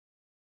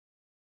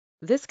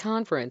This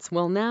conference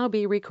will now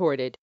be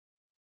recorded.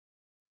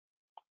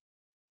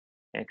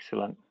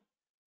 Excellent.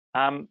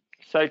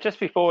 So just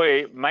before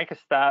we make a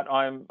start,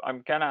 I'm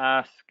going to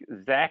ask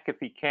Zach if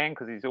he can,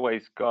 because he's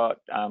always got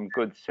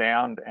good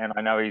sound, and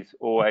I know he's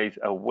always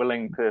a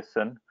willing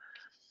person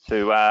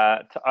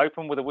to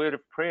open with a word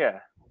of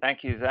prayer.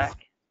 Thank you, Zach.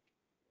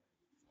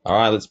 All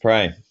right, let's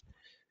pray.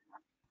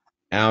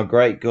 Our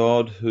great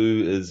God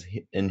who is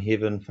in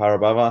heaven far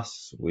above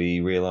us,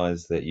 we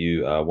realize that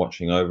you are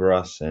watching over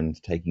us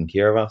and taking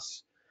care of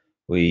us.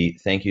 We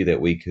thank you that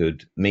we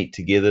could meet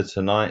together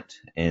tonight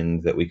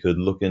and that we could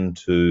look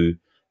into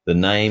the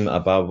name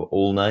above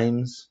all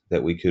names,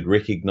 that we could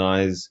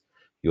recognize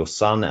your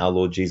Son, our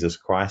Lord Jesus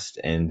Christ,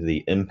 and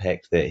the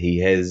impact that he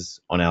has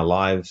on our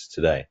lives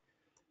today.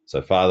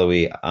 So, Father,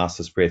 we ask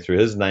this prayer through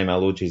his name, our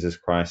Lord Jesus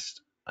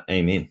Christ.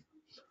 Amen.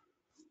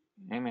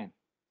 Amen.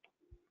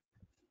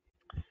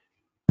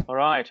 All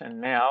right,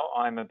 and now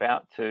I'm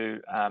about to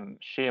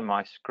share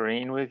my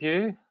screen with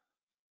you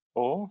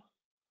all,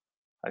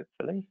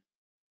 hopefully.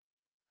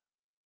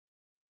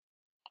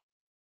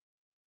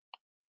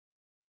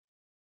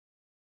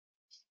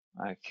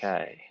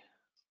 Okay.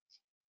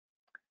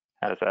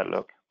 How does that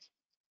look?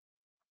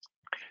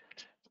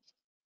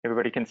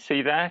 Everybody can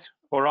see that,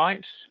 all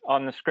right,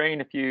 on the screen.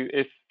 If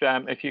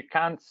you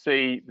can't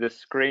see the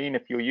screen,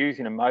 if you're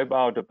using a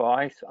mobile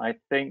device, I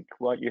think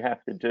what you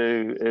have to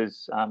do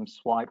is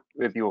swipe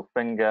with your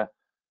finger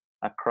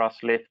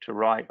across left to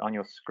right on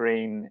your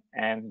screen,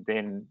 and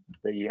then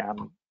the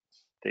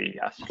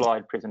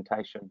slide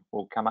presentation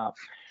will come up.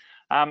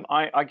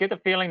 I get the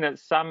feeling that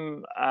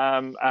some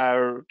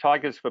are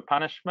tigers for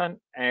punishment,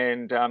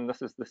 and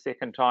this is the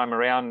second time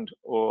around,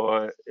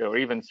 or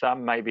even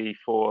some maybe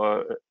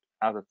for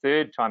the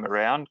third time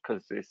around,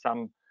 because there's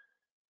some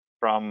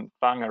from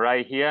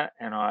Whangarei here,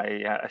 and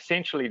I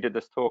essentially did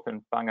this talk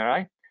in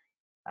Whangarei,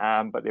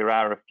 but there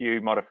are a few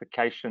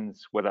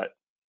modifications with it.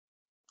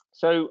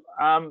 So,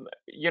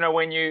 you know,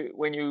 when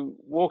you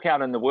walk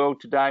out in the world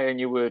today and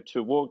you were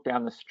to walk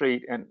down the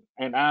street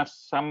and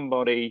ask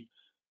somebody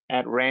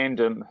at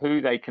random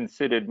who they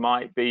considered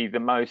might be the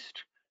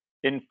most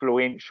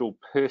influential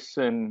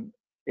person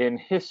in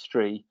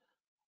history,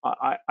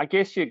 I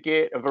guess you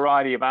get a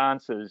variety of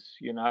answers,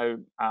 you know,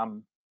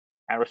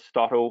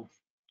 Aristotle,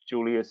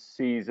 Julius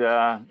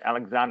Caesar,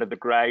 Alexander the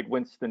Great,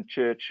 Winston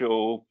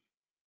Churchill,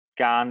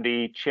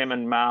 Gandhi,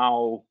 Chairman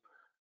Mao,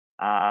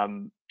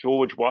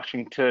 George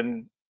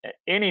Washington.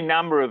 Any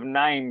number of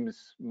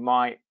names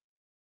might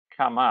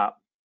come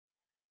up.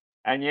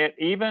 And yet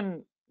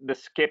even the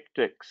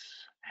skeptics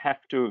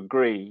have to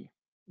agree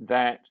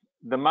that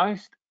the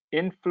most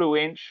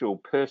influential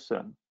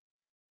person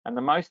and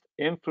the most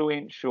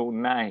influential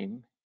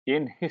name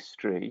in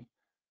history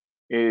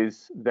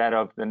is that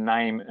of the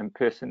name and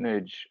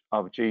personage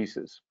of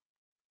Jesus,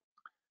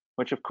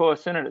 which of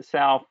course in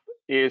itself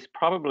is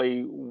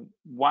probably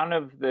one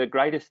of the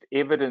greatest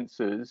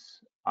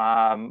evidences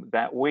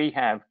that we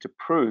have to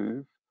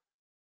prove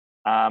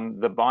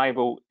the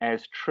Bible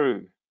as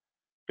true,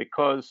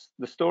 because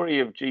the story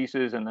of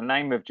Jesus and the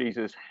name of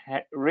Jesus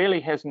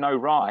really has no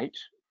right,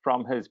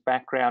 from his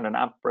background and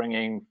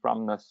upbringing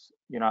from this,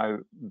 you know,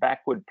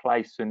 backward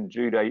place in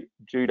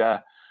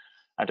Judah,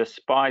 a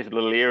despised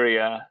little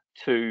area,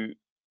 to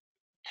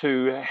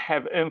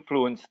have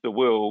influenced the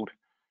world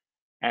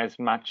as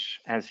much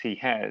as he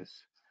has.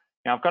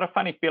 Now, I've got a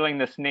funny feeling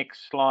this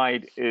next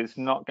slide is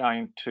not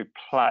going to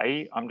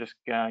play. I'm just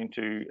going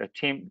to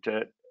attempt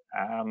it,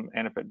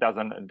 and if it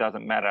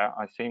doesn't matter.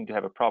 I seem to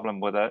have a problem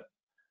with it.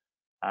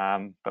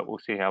 But we'll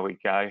see how we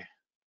go.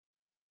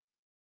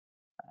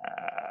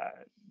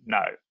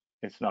 No,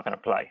 it's not going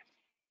to play.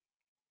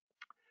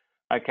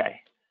 Okay.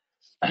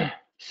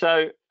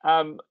 So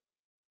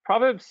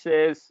Proverbs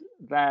says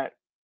that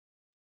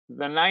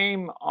the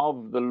name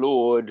of the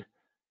Lord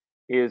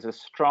is a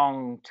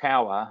strong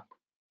tower,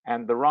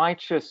 and the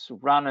righteous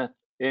runneth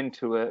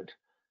into it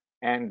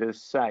and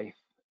is safe.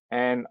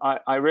 And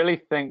I really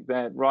think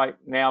that right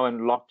now in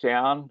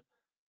lockdown,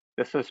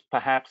 this is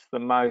perhaps the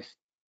most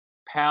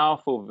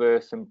powerful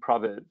verse in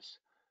Proverbs,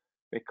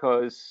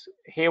 because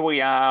here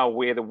we are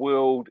where the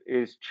world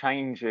is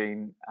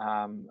changing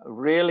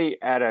really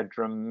at a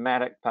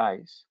dramatic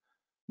pace.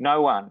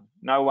 No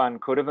one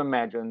could have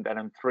imagined that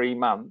in 3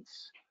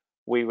 months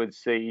we would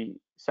see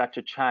such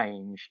a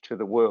change to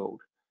the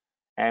world.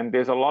 And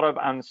there's a lot of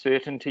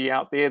uncertainty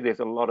out there, there's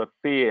a lot of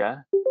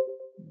fear,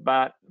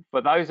 but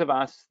for those of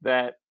us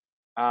that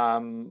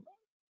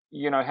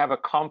you know, have a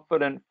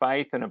confident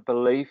faith and a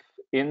belief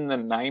in the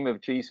name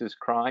of Jesus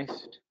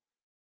Christ,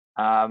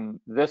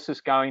 this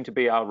is going to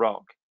be our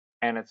rock,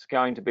 and it's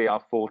going to be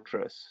our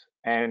fortress,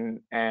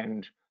 and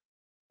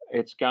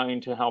it's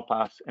going to help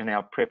us in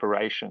our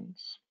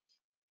preparations.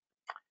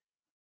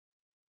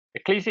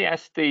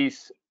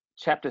 Ecclesiastes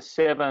chapter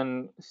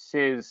 7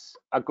 says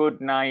a good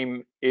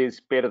name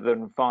is better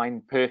than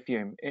fine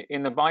perfume.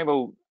 In the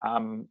Bible,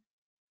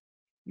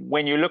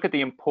 when you look at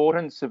the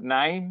importance of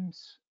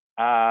names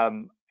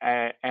and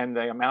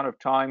the amount of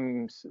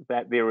times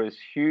that there is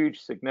huge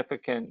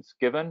significance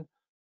given,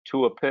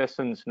 to a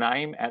person's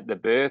name at the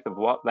birth of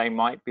what they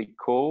might be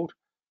called.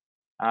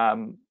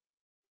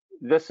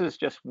 This is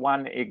just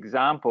one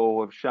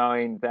example of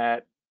showing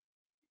that,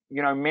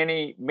 you know,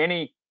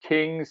 many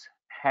kings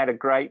had a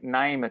great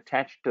name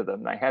attached to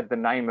them. They had the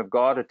name of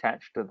God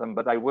attached to them,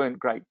 but they weren't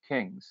great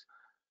kings.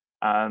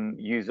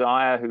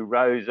 Uzziah, who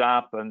rose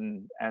up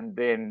and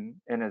then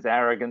in his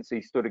arrogance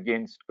he stood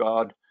against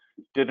God,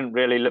 didn't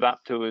really live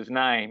up to his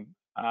name.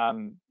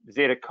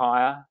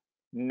 Zedekiah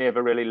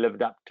never really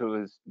lived up to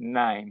his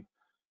name.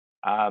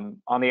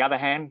 On the other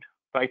hand,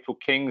 faithful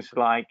kings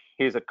like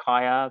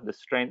Hezekiah, the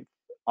strength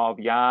of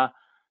Yah,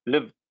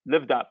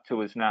 lived up to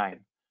his name.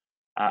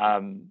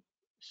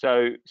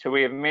 So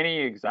we have many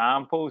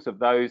examples of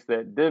those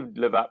that did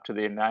live up to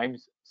their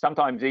names,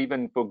 sometimes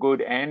even for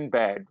good and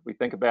bad. We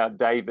think about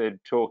David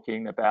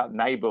talking about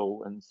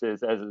Nabal and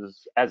says,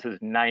 as his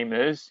name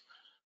is,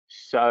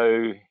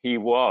 so he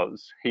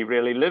was. He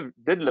really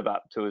did live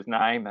up to his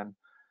name, and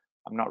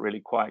I'm not really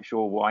quite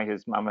sure why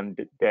his mum and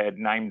dad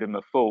named him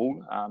a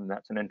fool.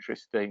 That's an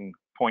interesting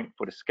point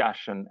for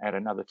discussion at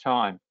another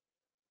time.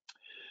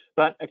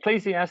 But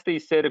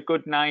Ecclesiastes said a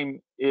good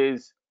name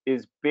is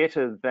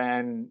better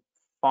than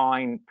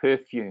fine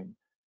perfume.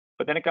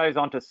 But then it goes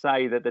on to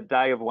say that the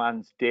day of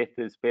one's death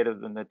is better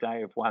than the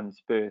day of one's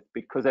birth,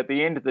 because at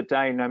the end of the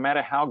day, no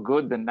matter how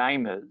good the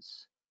name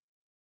is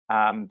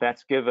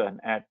that's given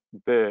at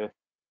birth,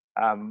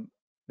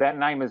 that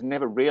name is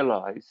never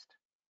realized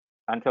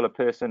until a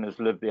person has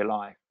lived their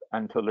life,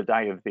 until the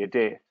day of their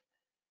death.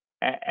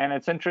 And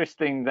it's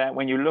interesting that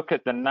when you look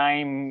at the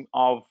name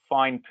of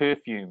fine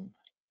perfume,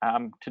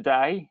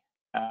 today,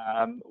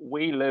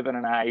 we live in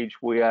an age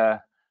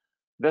where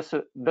this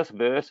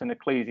verse in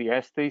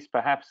Ecclesiastes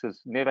perhaps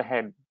has never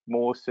had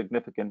more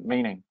significant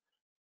meaning.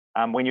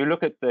 When you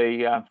look at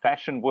the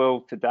fashion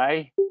world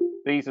today,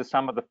 these are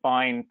some of the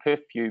fine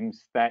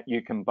perfumes that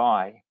you can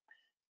buy.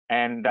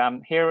 And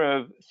here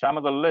are some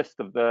of the list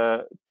of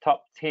the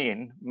top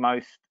 10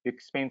 most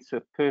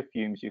expensive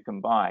perfumes you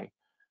can buy.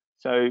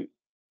 So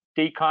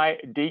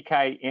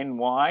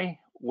DKNY,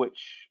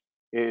 which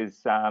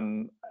is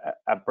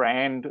a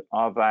brand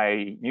of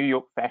a New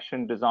York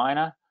fashion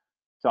designer,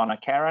 Donna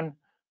Karan.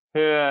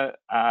 Her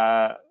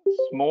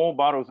small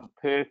bottles of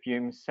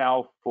perfume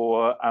sell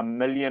for $1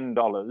 million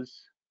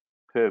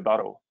per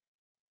bottle.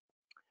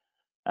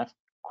 That's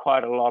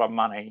quite a lot of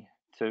money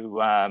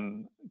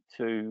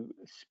to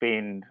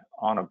spend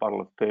on a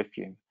bottle of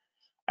perfume.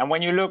 And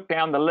when you look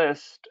down the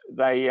list,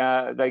 they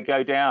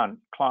go down.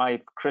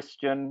 Clive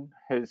Christian,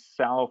 his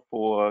sell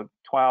for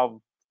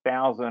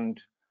 $12,000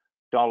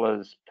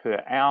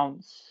 per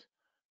ounce.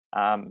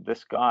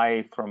 This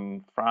guy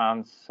from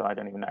France, I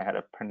don't even know how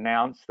to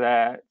pronounce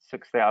that,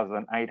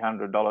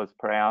 $6,800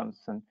 per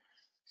ounce. And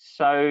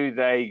so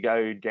they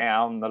go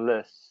down the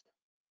list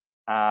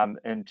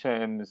in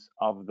terms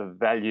of the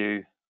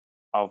value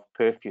of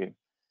perfume.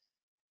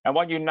 And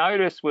what you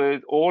notice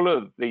with all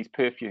of these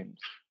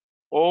perfumes,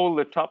 all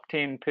the top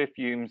 10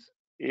 perfumes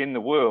in the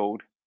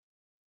world,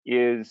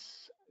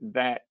 is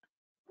that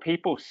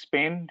people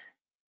spend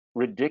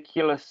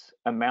ridiculous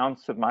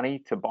amounts of money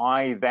to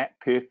buy that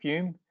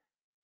perfume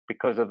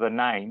because of the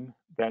name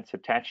that's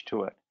attached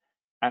to it.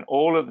 And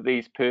all of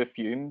these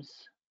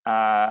perfumes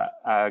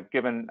are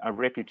given a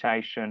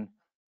reputation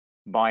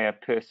by a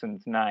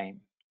person's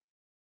name.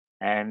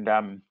 And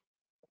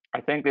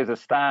I think there's a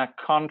stark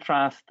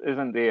contrast,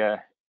 isn't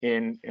there,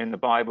 in the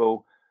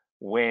Bible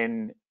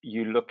when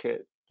you look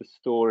at the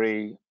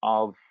story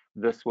of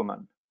this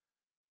woman.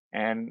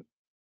 And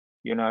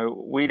you know,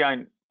 we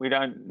don't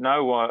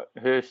know what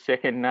her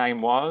second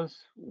name was.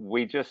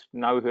 We just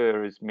know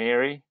her as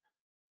Mary.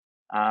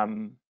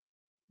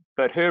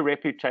 But her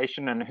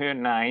reputation and her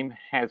name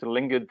has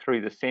lingered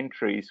through the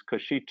centuries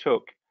because she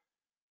took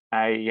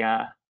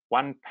a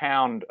 1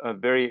 pound of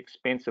very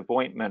expensive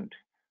ointment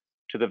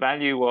to the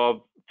value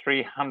of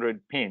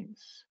 300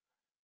 pence,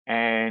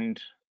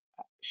 and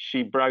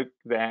she broke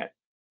that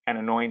and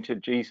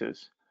anointed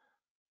Jesus.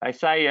 They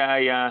say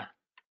a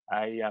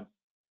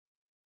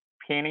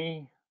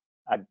penny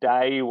a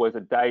day was a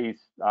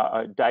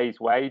day's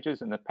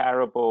wages in the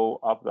parable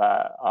of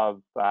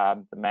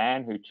the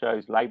man who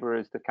chose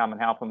laborers to come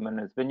and help him in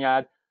his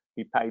vineyard.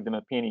 He paid them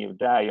a penny a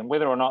day, and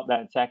whether or not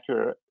that's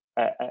accurate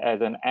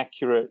as an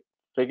accurate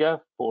figure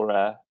for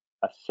a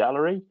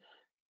salary,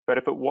 but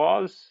if it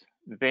was,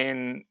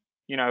 then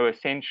you know,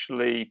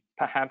 essentially,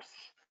 perhaps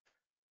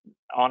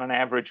on an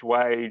average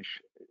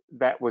wage,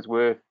 that was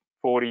worth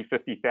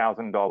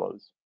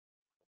 $40,000-$50,000.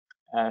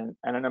 And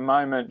in a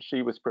moment,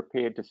 she was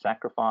prepared to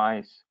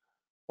sacrifice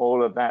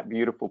all of that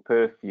beautiful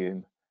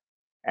perfume.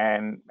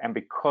 And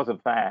because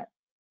of that,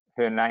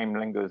 her name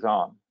lingers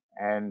on.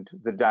 And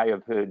the day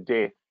of her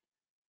death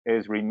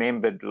is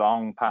remembered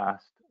long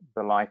past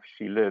the life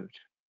she lived.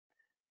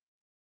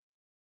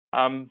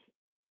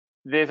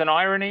 There's an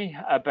irony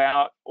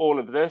about all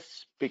of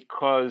this,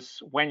 because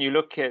when you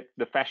look at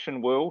the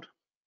fashion world,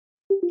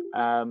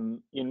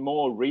 in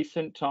more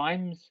recent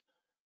times,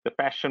 the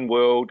fashion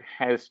world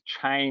has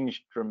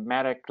changed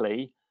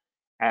dramatically,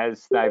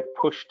 as they've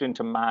pushed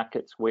into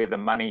markets where the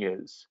money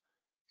is.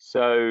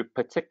 So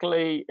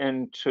particularly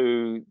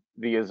into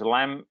the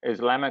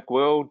Islamic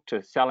world,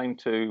 to selling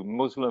to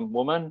Muslim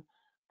women,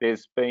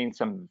 there's been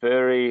some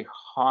very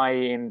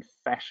high-end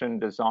fashion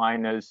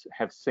designers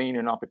have seen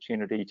an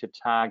opportunity to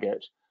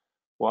target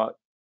what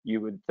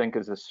you would think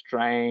is a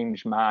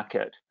strange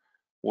market,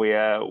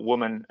 where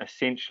women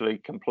essentially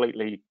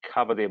completely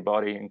cover their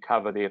body and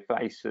cover their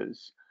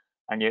faces,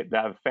 and yet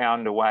they've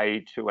found a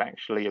way to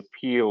actually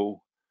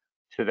appeal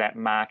to that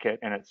market,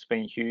 and it's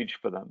been huge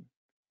for them.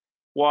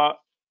 What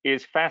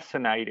is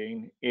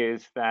fascinating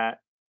is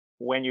that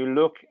when you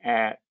look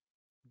at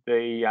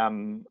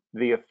the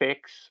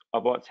effects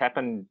of what's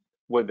happened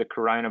with the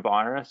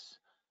coronavirus,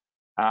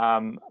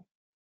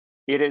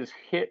 it has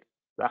hit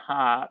the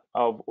heart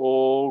of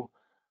all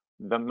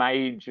the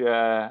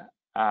major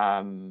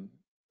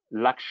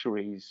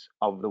luxuries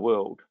of the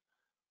world,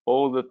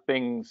 all the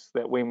things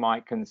that we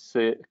might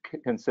consider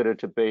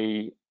to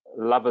be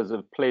lovers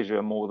of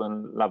pleasure more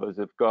than lovers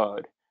of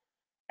God,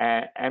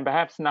 and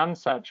perhaps none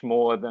such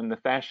more than the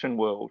fashion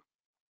world.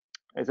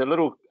 There's a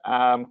little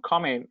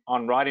comment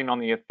on writing on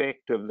the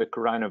effect of the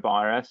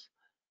coronavirus.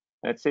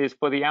 It says,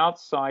 for the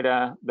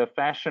outsider, the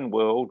fashion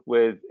world,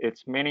 with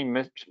its many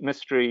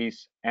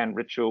mysteries and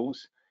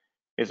rituals,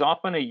 is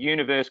often a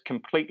universe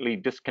completely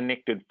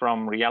disconnected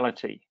from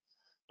reality.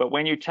 But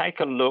when you take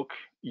a look,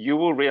 you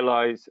will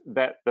realize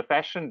that the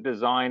fashion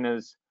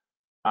designers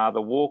are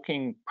the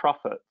walking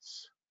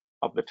prophets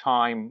of the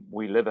time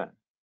we live in.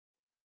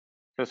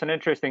 So it's an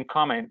interesting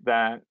comment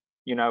that,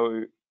 you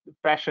know,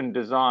 fashion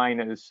design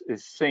is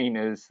seen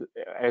as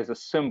a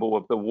symbol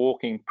of the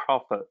walking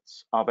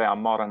prophets of our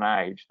modern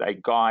age. They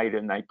guide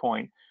and they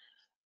point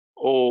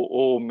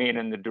all men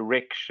in the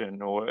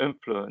direction, or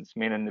influence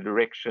men in the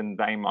direction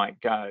they might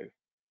go.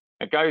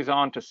 It goes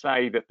on to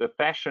say that the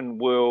fashion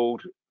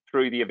world,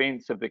 through the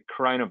events of the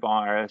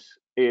coronavirus,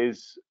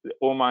 is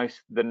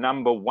almost the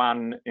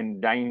 #1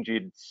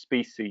 endangered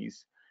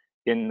species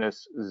in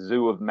this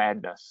zoo of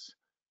madness.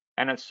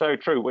 And it's so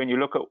true. When you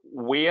look at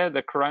where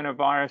the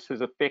coronavirus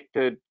has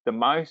affected the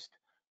most,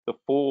 the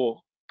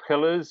 4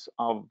 pillars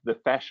of the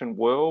fashion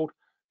world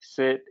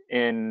sit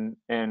in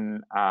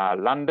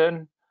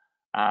London,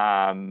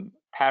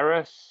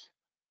 Paris,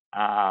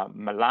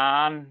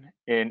 Milan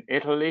in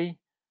Italy,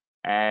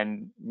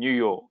 and New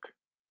York.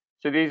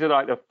 So these are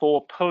like the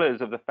 4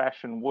 pillars of the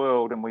fashion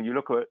world. And when you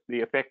look at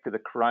the effect of the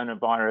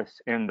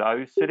coronavirus in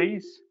those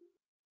cities,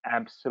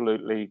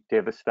 absolutely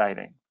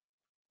devastating.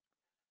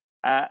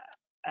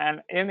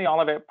 And in the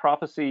Olivet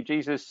prophecy,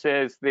 Jesus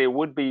says there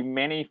would be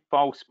many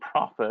false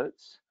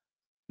prophets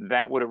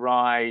that would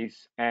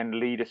arise and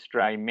lead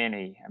astray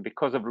many. And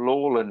because of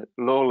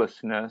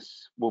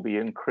lawlessness will be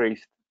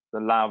increased,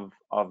 the love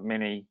of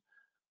many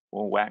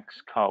will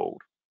wax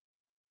cold.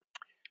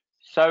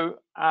 So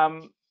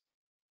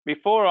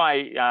before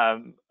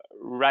I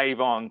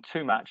rave on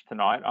too much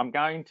tonight, I'm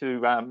going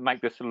to make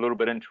this a little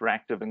bit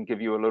interactive and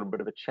give you a little bit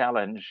of a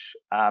challenge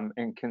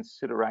in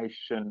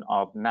consideration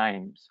of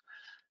names.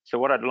 So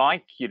what I'd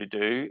like you to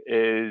do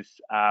is,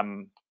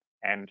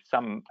 and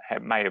some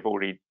may have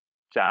already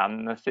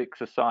done this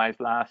exercise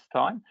last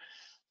time,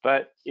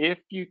 but if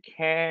you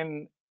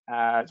can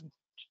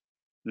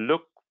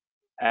look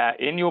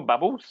in your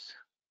bubbles,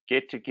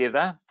 get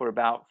together for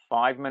about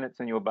 5 minutes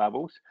in your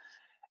bubbles,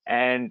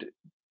 and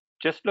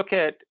just look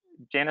at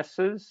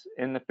Genesis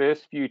in the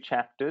first few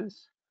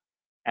chapters.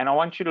 And I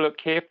want you to look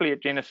carefully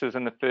at Genesis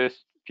in the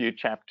first few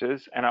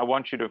chapters, and I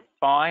want you to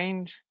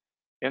find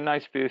in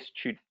those first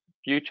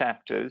few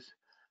chapters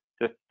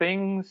the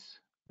things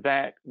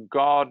that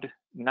God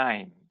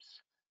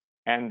names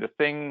and the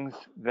things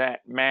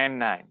that man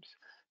names.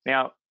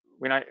 Now,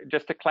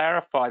 just to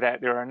clarify that,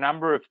 there are a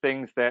number of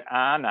things that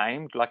are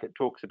named, like it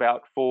talks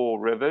about 4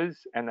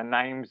 rivers, and the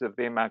names of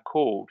them are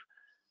called.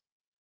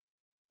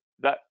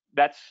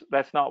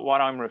 That's not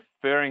what I'm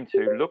referring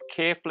to. Look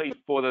carefully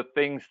for the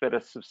things that are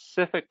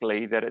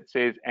specifically that it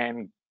says,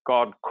 and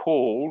God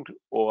called,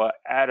 or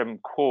Adam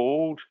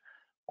called,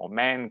 or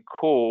man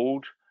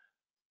called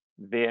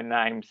their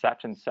name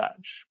such and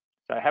such.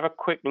 So have a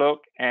quick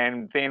look,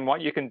 and then what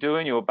you can do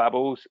in your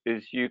bubbles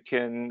is you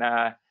can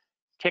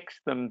text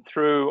them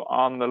through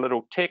on the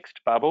little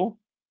text bubble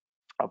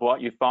of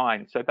what you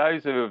find. So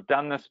those who have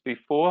done this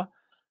before,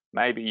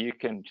 maybe you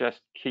can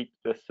just keep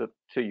this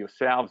to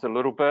yourselves a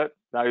little bit.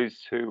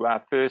 Those who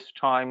are first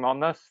time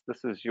on this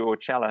is your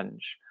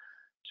challenge,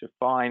 to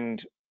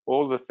find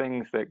all the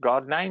things that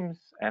God names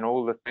and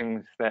all the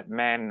things that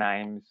man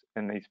names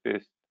in these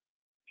first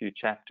few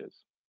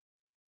chapters.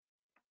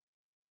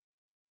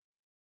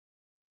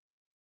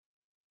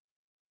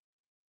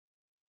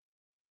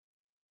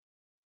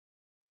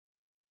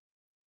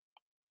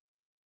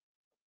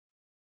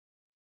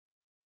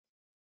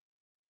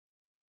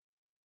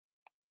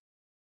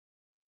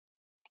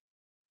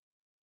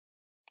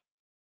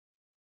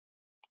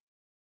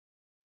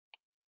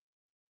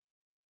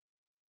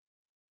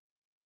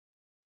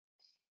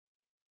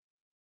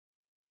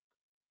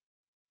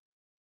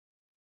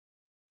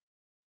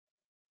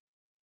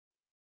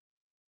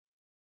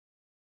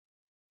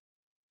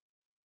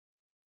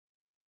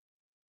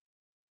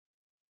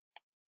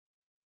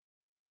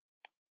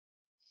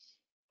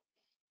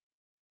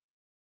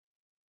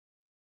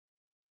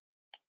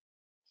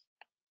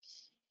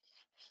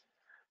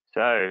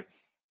 So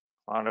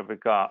what have we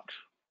got?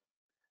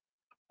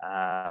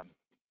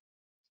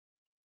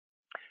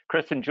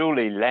 Chris and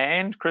Julie,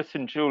 land. Chris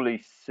and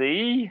Julie,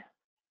 sea.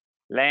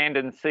 Land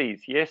and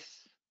seas.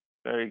 Yes,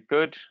 very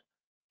good.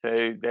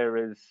 So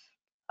there is,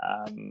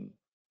 in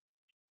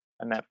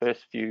that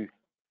first few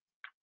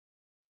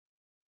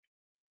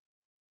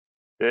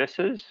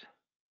verses,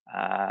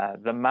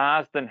 the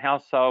Marsden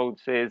household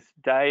says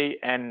day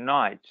and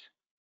night.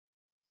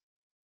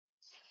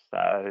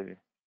 So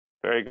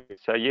very good.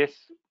 So yes,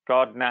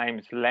 God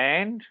names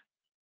land,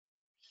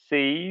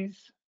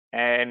 seas,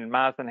 and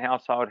Marsden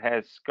household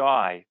has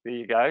sky. There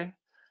you go.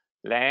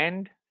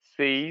 Land,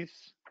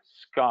 seas,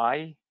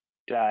 sky,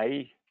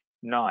 day,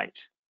 night.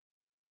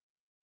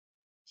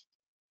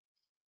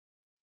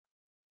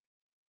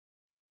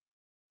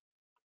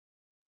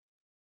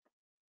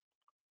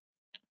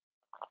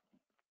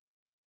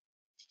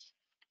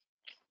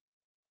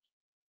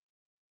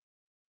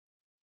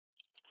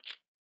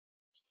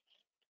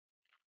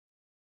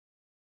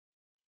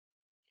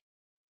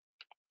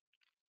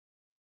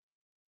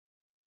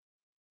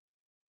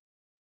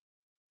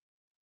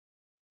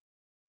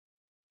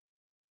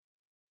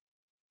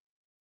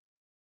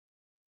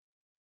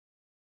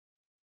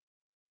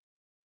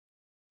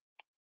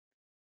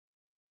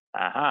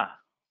 Aha,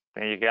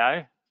 there you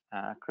go.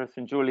 Chris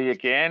and Julie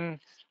again.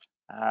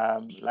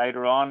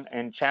 Later on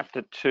in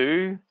chapter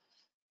 2,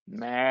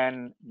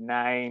 man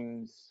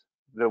names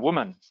the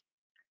woman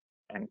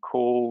and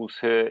calls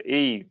her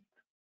Eve.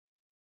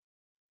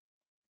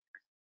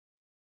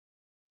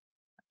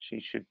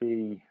 She should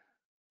be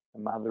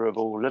the mother of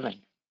all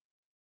living.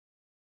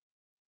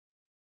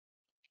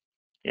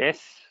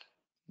 Yes,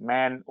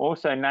 man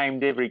also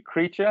named every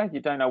creature. You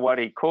don't know what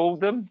he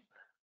called them,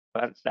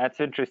 but that's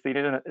interesting,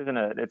 isn't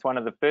it? It's one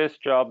of the first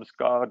jobs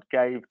God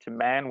gave to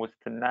man was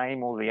to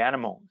name all the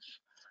animals.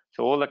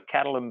 So all the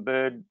cattle and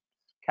birds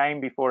came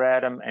before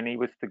Adam and he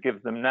was to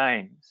give them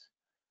names.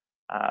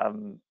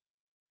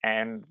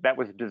 And that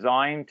was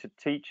designed to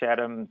teach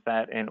Adam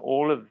that in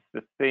all of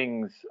the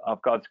things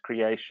of God's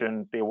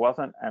creation, there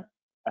wasn't a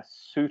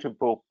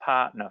suitable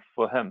partner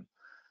for him.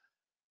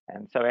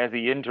 And so as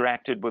he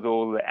interacted with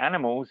all the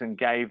animals and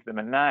gave them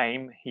a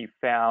name, he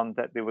found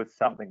that there was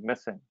something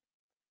missing.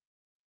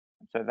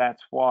 So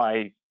that's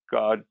why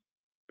God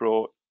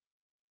brought,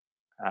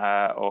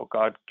 or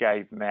God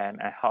gave man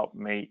a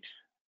helpmeet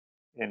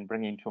in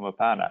bringing to him a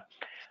partner.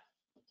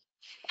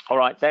 All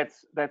right,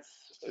 that's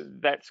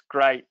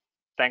great.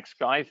 Thanks,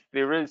 guys.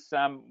 There is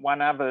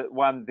one other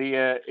one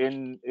there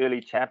in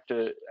early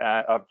chapter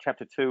of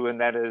chapter 2, and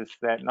that is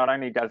that not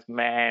only does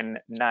man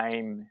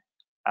name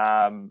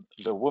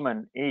the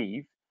woman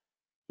Eve,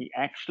 he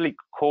actually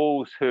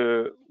calls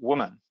her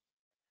woman,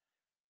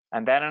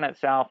 and that in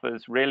itself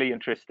is really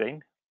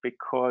interesting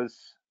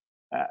because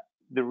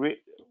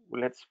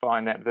let's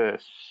find that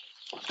verse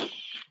if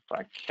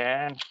I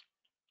can.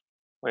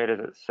 Where does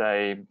it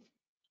say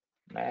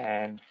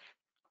man?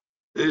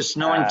 Verse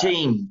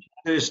 19.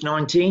 Verse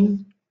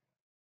 19.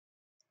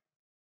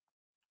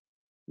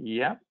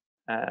 Yeah.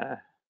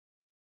 Chapter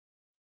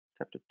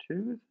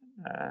 2.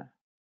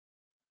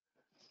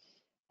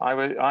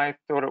 I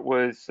thought it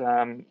was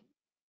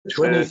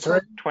 23. verse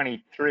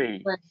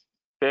 23.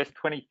 Verse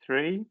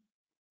 23.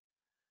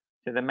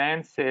 So the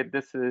man said,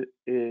 "This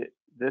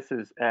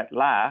is at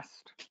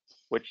last,"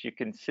 which you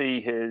can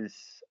see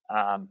his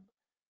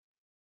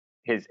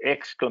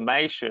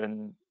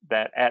exclamation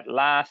that at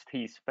last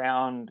he's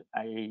found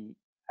a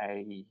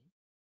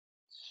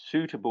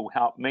suitable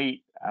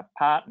helpmeet, a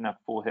partner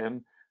for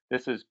him.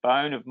 This is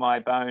bone of my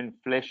bone,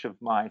 flesh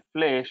of my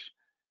flesh.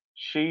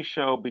 She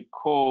shall be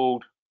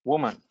called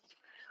woman.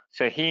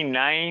 So he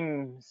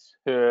names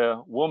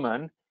her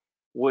woman,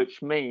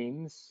 which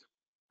means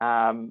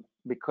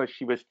because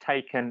she was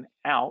taken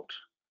out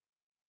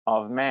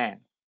of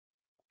man.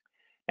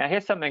 Now,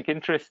 here's something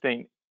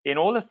interesting. In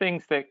all the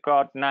things that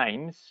God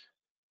names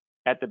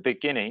at the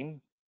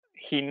beginning,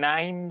 he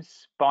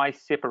names by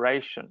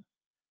separation.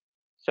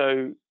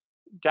 So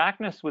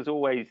darkness was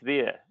always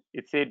there.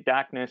 It said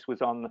darkness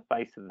was on the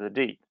face of the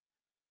deep.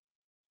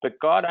 But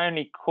God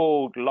only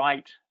called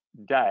light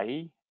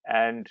day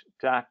and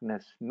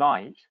darkness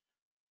night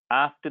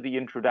after the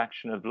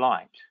introduction of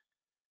light.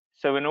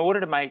 So in order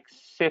to make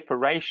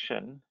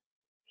separation,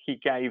 he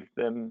gave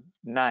them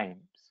names.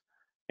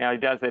 Now he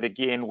does that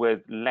again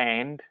with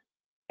land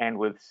and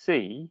with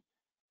sea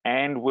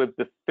and with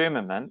the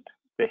firmament,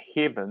 the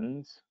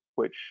heavens,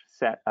 which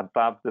sat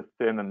above the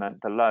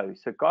firmament below.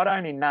 So God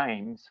only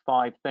names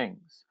 5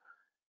 things.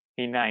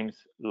 He names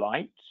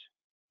light,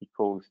 he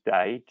calls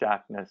day,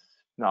 darkness,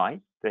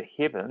 night, the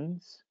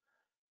heavens,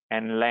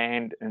 and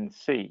land and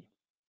sea.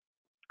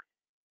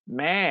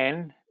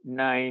 Man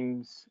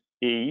names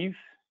Eve,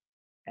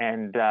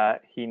 and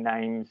he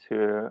names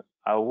her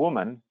a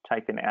woman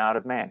taken out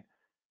of man.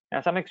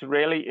 Now, something's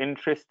really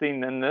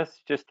interesting in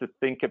this just to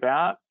think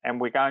about,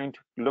 and we're going to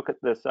look at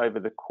this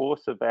over the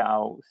course of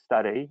our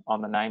study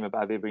on the name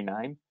above every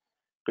name.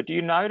 But do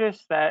you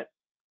notice that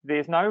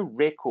there's no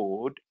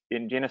record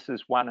in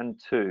Genesis 1 and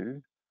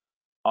 2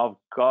 of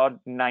God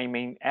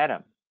naming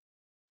Adam?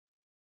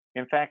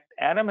 In fact,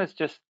 Adam is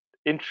just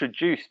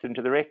introduced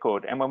into the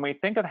record. And when we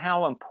think of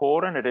how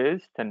important it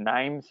is to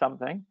name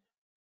something,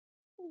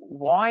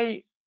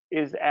 why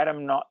is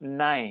Adam not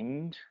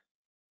named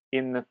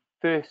in the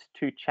first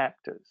two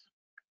chapters?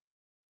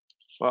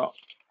 Well,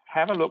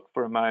 have a look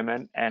for a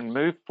moment and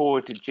move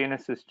forward to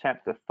Genesis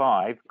chapter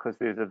 5, because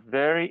there's a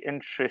very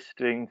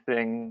interesting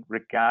thing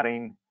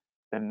regarding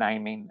the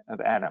naming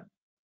of Adam.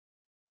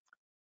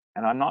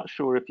 And I'm not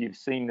sure if you've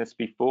seen this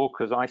before,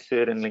 because I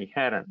certainly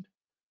hadn't.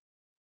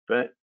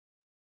 But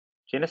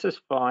Genesis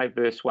 5,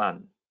 verse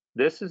 1.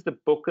 This is the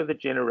book of the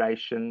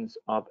generations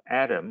of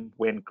Adam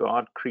when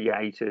God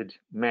created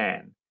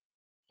man.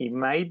 He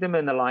made them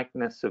in the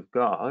likeness of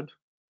God,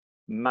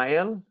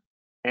 male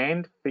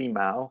and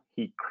female.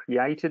 He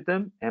created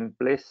them and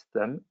blessed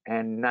them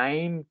and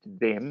named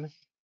them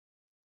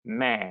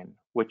man,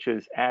 which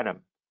is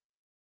Adam.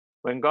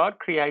 When God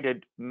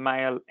created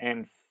male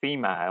and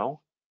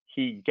female,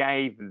 he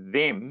gave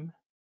them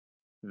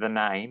the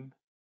name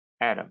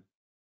Adam.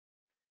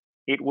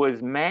 It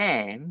was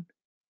man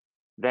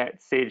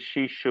that said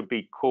she should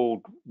be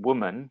called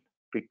woman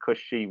because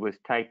she was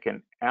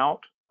taken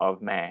out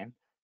of man.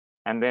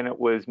 And then it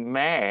was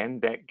man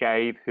that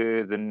gave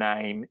her the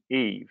name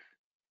Eve.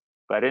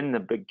 But in the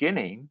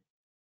beginning,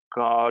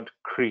 God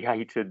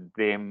created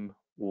them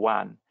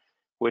one,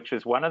 which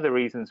is one of the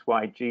reasons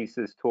why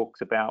Jesus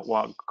talks about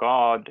what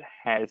God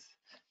has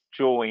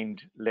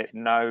joined, let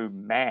no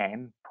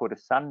man put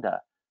asunder.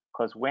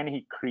 Because when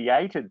he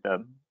created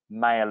them,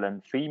 male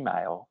and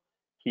female,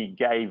 he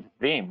gave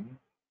them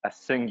a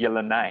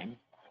singular name,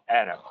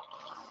 Adam.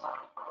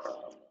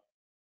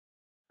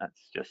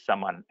 That's just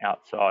someone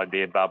outside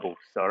their bubble,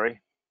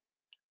 sorry.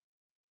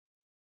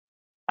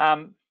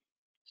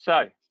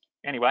 So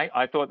anyway,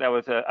 I thought that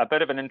was a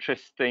bit of an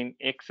interesting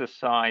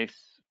exercise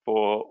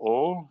for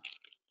all.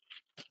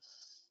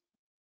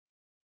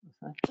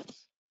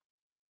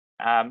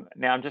 Now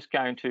I'm just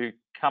going to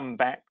come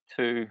back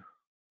to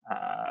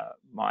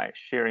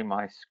sharing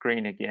my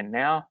screen again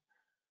now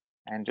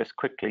and just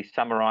quickly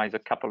summarize a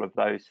couple of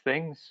those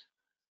things.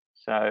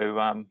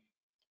 So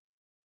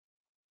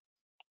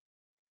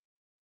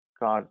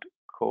God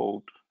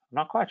called, I'm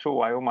not quite sure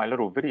why all my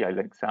little video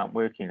links aren't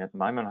working at the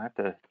moment. I have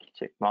to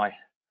check my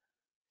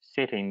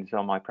settings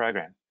on my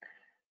program.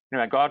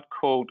 Anyway, God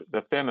called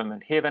the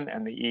firmament heaven,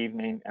 and the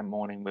evening and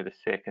morning were the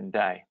second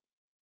day.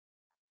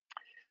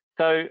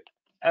 So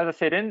as I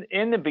said,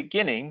 in the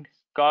beginning,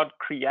 God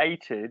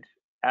created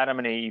Adam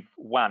and Eve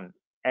one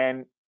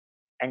and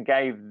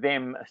gave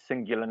them a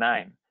singular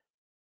name.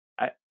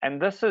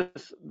 And this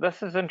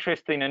is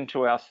interesting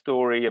into our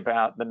story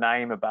about the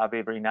name above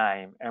every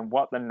name and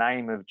what the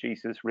name of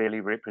Jesus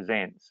really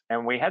represents.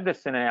 And we had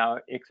this in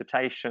our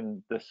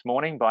exhortation this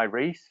morning by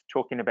Reese,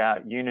 talking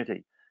about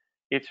unity.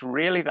 It's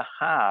really the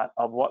heart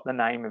of what the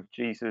name of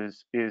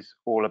Jesus is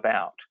all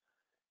about,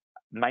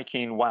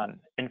 making one.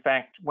 In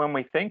fact, when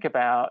we think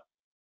about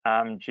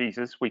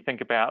Jesus, we think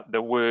about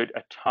the word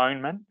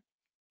atonement,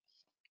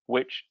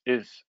 which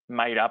is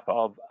made up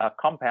of a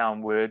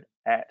compound word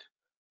at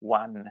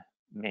one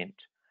meant.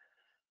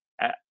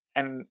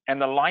 And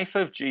the life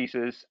of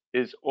Jesus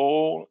is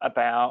all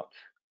about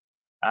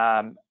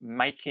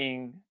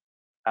breaking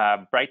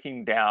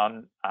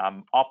down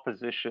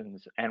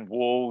oppositions and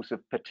walls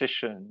of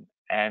partition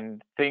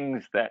and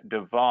things that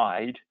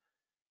divide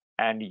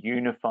and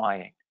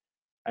unifying.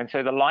 And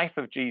so the life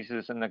of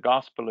Jesus and the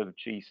gospel of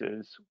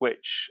Jesus,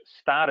 which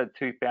started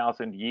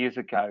 2,000 years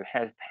ago,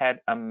 has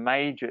had a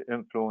major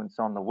influence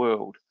on the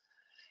world.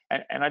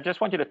 And I just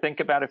want you to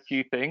think about a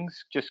few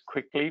things just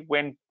quickly.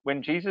 When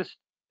Jesus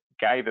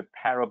gave a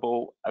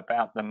parable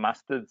about the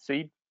mustard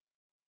seed,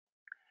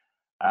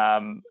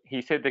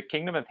 he said the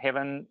kingdom of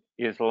heaven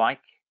is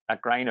like a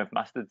grain of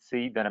mustard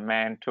seed that a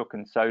man took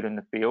and sowed in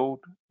the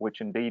field,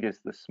 which indeed is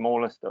the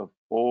smallest of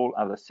all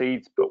other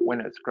seeds, but when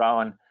it's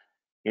grown,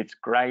 it's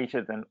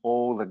greater than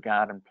all the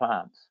garden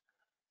plants.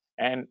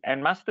 And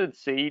mustard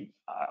seed,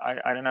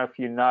 I don't know if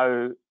you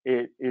know,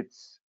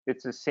 it's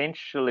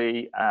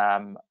essentially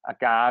a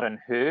garden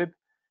herb,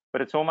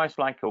 but it's almost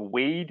like a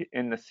weed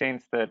in the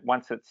sense that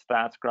once it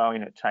starts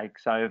growing, it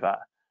takes over.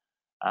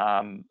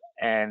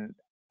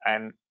 And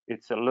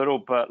it's a little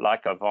bit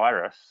like a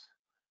virus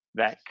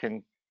that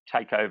can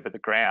take over the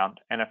ground.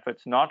 And if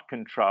it's not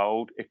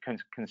controlled, it can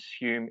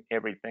consume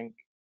everything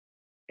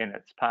in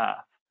its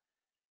path.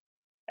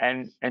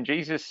 And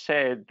Jesus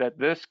said that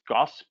this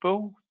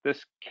gospel,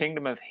 this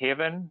kingdom of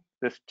heaven,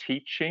 this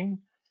teaching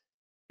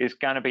is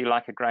going to be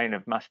like a grain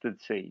of mustard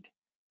seed.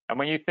 And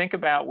when you think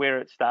about where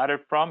it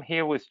started from,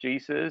 here was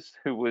Jesus,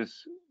 who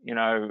was,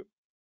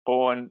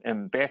 born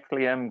in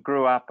Bethlehem,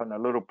 grew up in a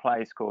little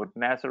place called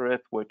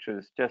Nazareth, which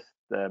is just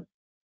the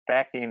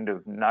back end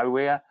of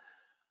nowhere.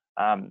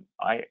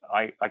 I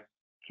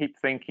keep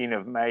thinking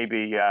of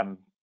maybe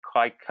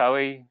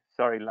Kaikoui,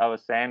 sorry, Lower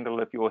Sandal,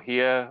 if you're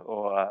here,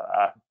 or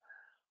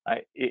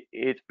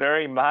it's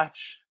very much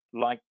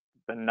like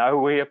the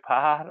nowhere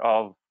part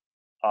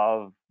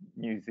of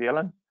New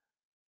Zealand.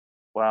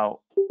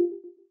 Well,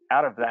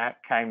 out of that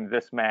came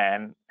this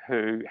man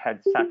who had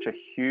such a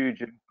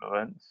huge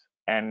influence,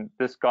 and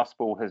this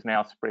gospel has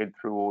now spread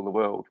through all the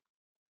world.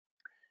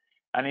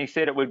 And he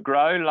said it would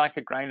grow like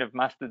a grain of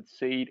mustard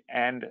seed,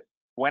 and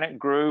when it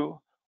grew,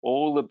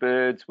 all the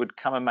birds would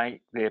come and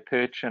make their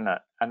perch in it.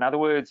 In other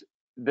words,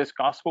 this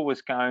gospel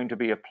was going to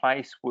be a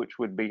place which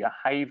would be a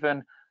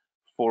haven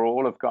for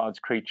all of God's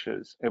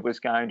creatures. It was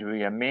going to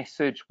be a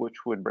message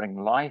which would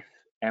bring life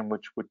and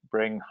which would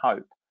bring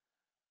hope.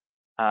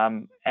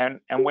 And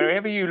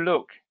wherever you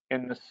look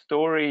in the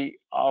story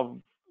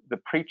of the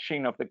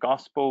preaching of the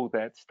gospel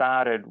that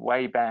started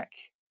way back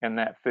in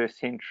that first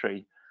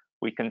century,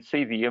 we can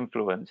see the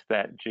influence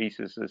that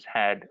Jesus has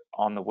had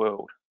on the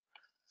world.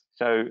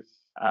 So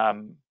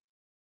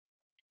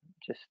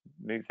just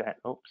move that.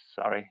 Oops,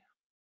 sorry.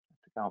 I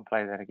have to go and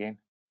play that again.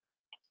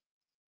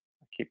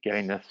 I keep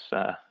getting this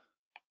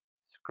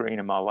screen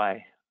in my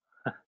way.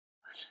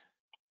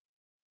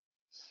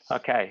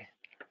 Okay,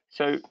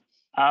 so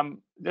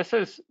this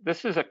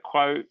is a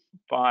quote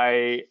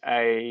by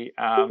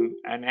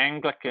an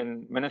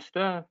Anglican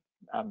minister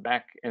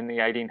back in the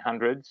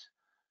 1800s,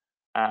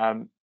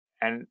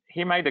 and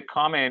he made the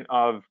comment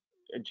of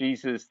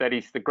Jesus that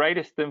he's the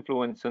greatest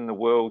influence in the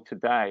world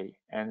today,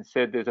 and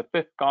said there's a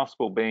fifth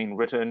gospel being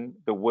written,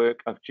 the work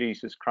of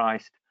Jesus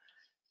Christ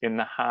in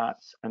the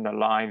hearts and the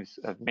lives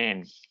of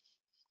men.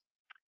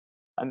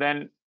 And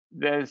then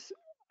there's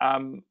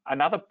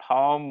another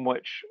poem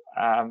which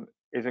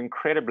is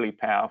incredibly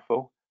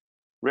powerful,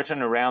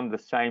 written around the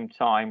same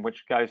time,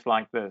 which goes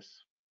like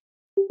this.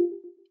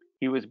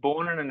 He was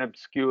born in an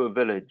obscure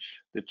village,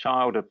 the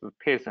child of a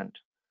peasant.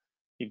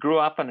 He grew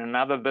up in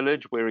another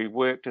village where he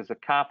worked as a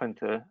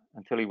carpenter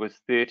until he was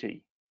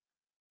 30.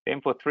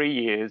 Then for 3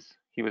 years,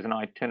 he was an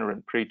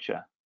itinerant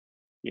preacher.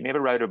 He never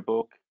wrote a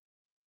book.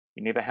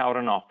 He never held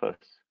an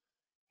office.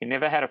 He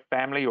never had a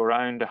family or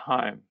owned a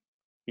home.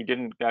 He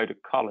didn't go to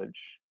college.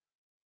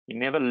 He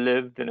never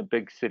lived in a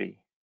big city.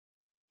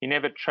 He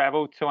never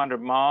traveled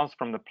 200 miles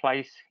from the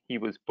place he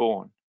was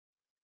born.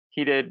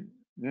 He did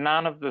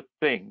none of the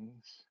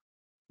things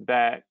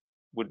that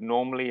would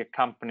normally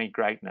accompany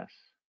greatness.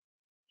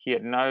 He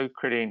had no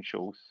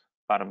credentials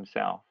but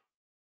himself.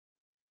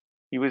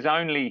 He was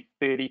only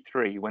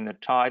 33 when the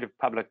tide of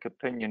public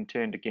opinion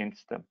turned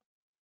against him.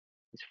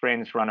 His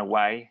friends ran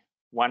away.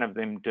 One of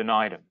them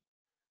denied him.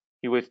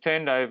 He was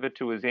turned over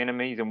to his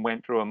enemies and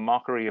went through a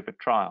mockery of a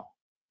trial.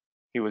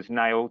 He was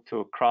nailed to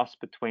a cross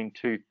between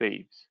two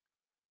thieves.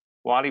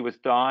 While he was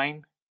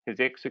dying, his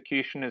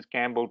executioners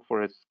gambled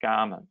for his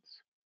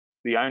garments,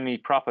 the only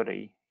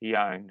property he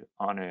owned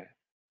on earth.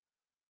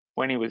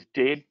 When he was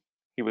dead,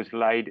 he was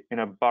laid in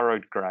a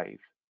borrowed grave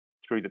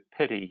through the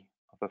pity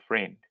of a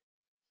friend.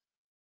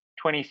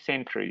 20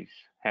 centuries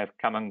have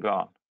come and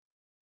gone,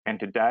 and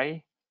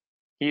today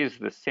he is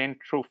the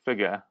central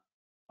figure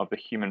of the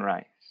human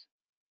race.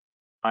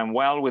 I'm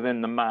well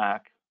within the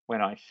mark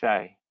when I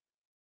say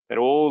that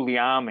all the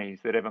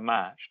armies that ever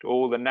marched,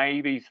 all the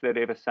navies that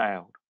ever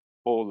sailed,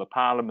 all the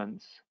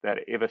parliaments that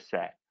ever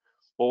sat,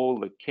 all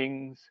the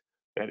kings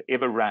that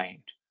ever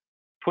reigned,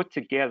 put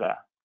together,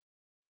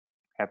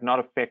 have not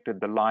affected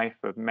the life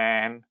of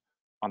man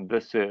on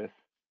this earth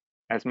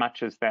as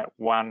much as that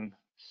one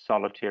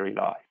solitary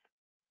life.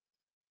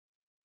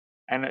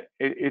 And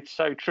it's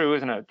so true,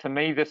 isn't it? To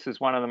me, this is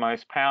one of the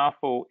most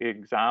powerful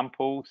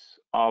examples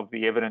of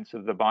the evidence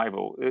of the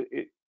Bible.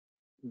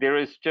 There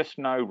is just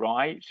no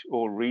right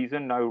or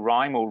reason, no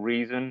rhyme or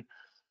reason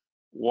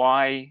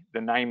why the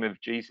name of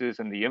Jesus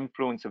and the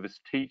influence of his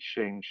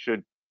teaching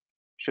should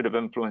have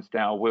influenced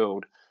our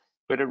world.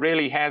 But it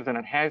really has, and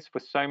it has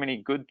for so many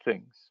good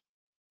things.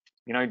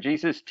 You know,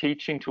 Jesus'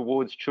 teaching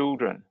towards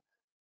children,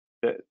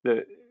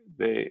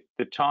 the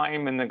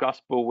time in the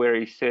gospel where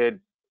he said,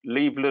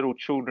 leave little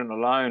children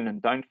alone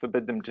and don't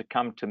forbid them to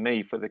come to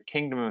me, for the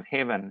kingdom of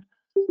heaven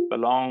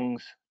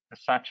belongs to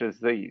such as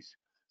these.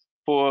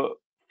 For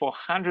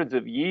hundreds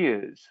of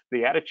years,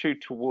 the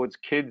attitude towards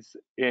kids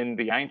in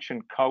the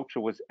ancient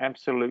culture was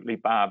absolutely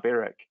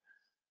barbaric.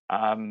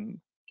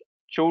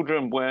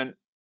 Children weren't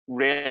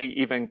really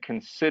even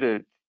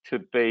considered to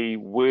be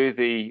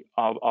worthy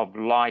of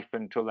life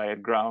until they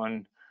had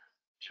grown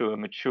to a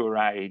mature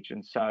age.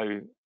 And so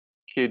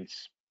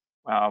kids,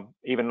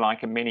 even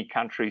like in many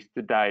countries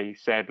today,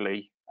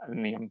 sadly,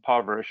 in the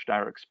impoverished,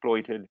 are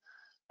exploited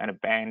and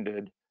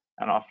abandoned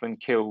and often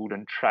killed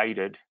and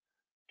traded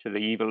to the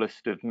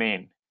evilest of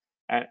men.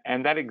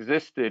 And that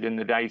existed in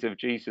the days of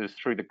Jesus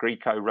through the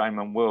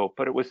Greco-Roman world.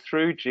 But it was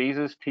through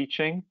Jesus'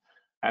 teaching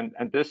and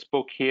this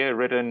book here,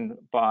 written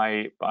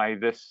by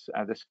this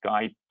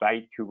guy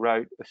Bate, who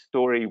wrote a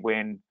story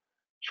when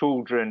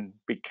children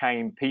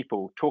became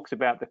people, talks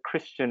about the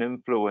Christian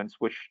influence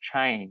which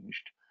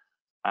changed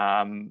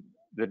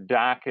the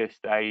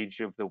darkest age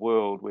of the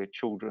world, where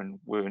children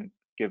weren't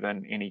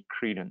given any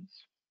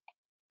credence.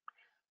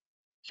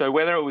 So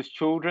whether it was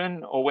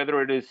children or whether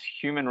it is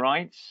human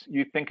rights,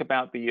 you think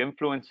about the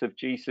influence of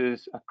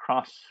Jesus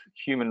across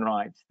human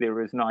rights.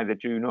 There is neither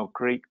Jew nor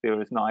Greek.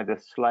 There is neither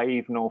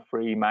slave nor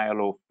free,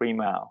 male or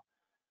female.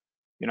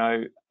 You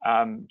know,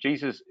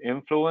 Jesus'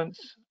 influence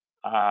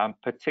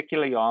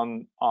particularly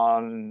on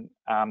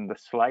the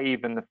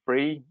slave and the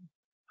free,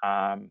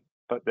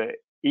 but the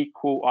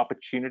equal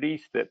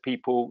opportunities that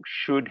people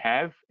should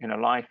have in a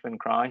life in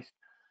Christ,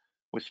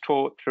 was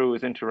taught through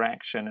his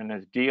interaction and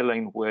his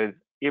dealing with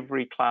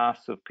every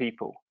class of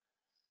people.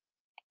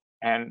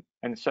 And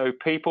so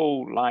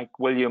people like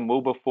William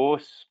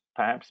Wilberforce,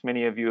 perhaps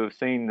many of you have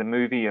seen the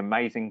movie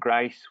Amazing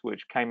Grace,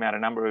 which came out a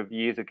number of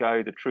years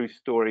ago, the true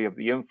story of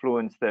the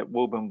influence that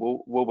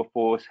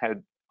Wilberforce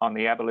had on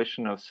the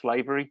abolition of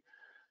slavery.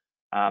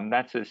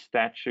 That's his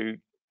statue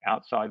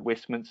outside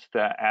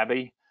Westminster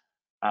Abbey.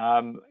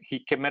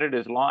 He committed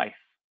his life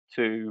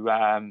to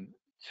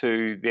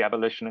the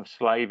abolition of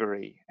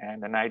slavery,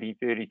 and in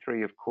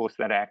 1833, of course,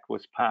 that act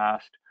was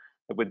passed.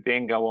 It would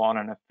then go on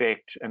and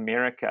affect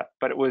America,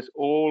 but it was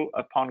all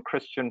upon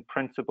Christian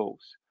principles,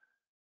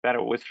 that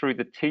it was through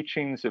the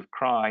teachings of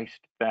Christ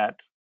that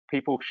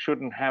people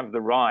shouldn't have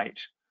the right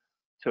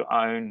to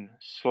own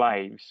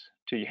slaves,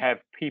 to have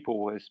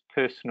people as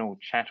personal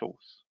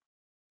chattels.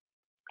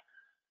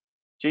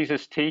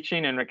 Jesus'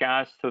 teaching in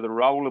regards to the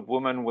role of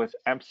women was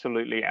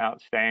absolutely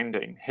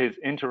outstanding. His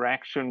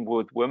interaction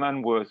with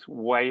women was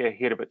way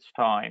ahead of its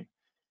time,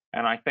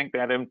 and I think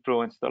that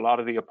influenced a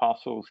lot of the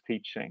apostles'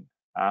 teaching.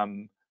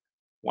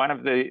 One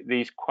of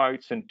these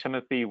quotes in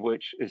Timothy,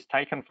 which is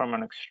taken from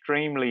an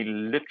extremely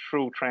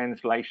literal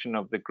translation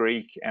of the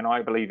Greek, and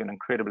I believe an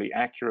incredibly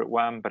accurate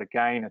one, but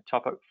again, a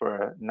topic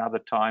for another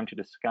time to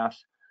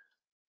discuss.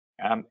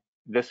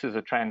 This is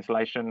a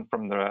translation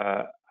from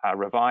the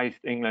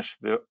Revised English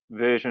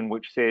version,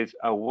 which says,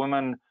 "A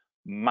woman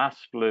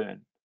must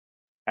learn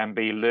and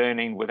be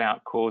learning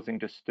without causing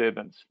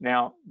disturbance."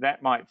 Now,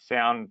 that might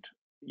sound,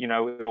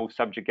 or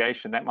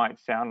subjugation, that might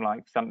sound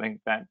like something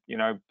that,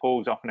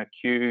 Paul's often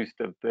accused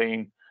of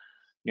being,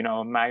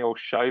 a male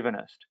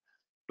chauvinist.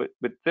 But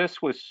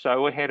this was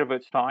so ahead of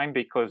its time,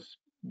 because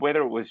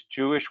whether it was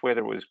Jewish,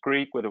 whether it was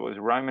Greek, whether it was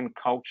Roman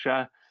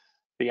culture,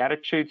 the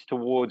attitudes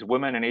towards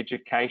women and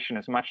education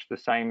is much the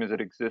same as it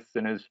exists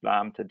in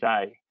Islam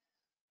today.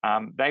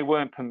 They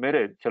weren't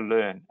permitted to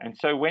learn. And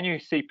so when you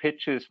see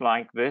pictures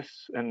like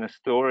this in the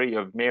story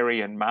of Mary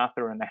and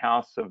Martha in the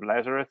house of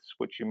Lazarus,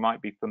 which you might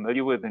be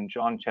familiar with in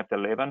John chapter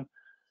 11,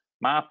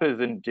 Martha is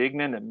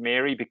indignant at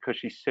Mary because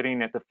she's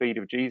sitting at the feet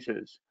of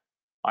Jesus.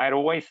 I had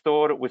always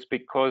thought it was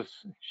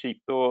because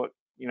she thought,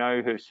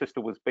 her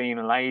sister was being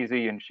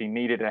lazy and she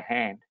needed a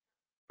hand.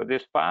 But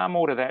there's far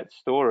more to that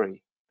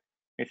story.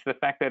 It's the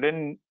fact that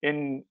in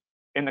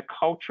the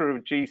culture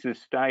of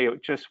Jesus' day,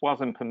 it just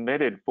wasn't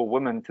permitted for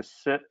women to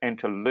sit and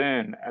to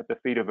learn at the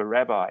feet of a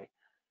rabbi.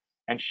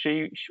 And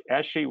she,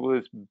 as she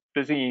was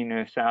busying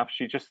herself,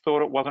 she just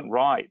thought it wasn't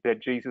right that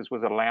Jesus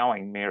was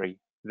allowing Mary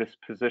this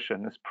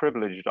position, this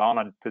privileged,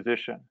 honored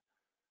position.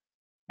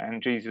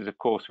 And Jesus, of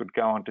course, would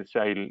go on to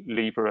say,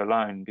 leave her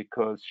alone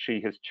because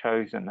she has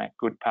chosen that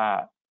good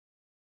part.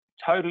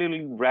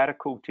 Totally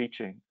radical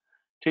teaching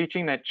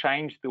that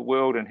changed the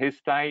world in his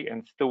day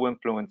and still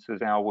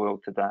influences our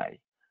world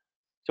today.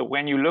 So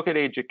when you look at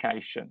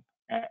education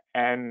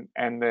and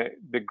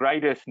the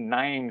greatest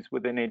names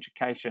within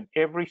education,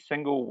 every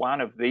single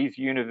one of these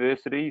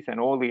universities and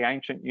all the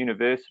ancient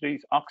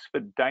universities,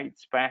 Oxford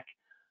dates back,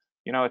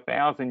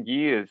 1,000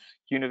 years,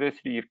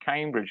 University of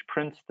Cambridge,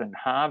 Princeton,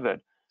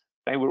 Harvard,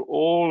 they were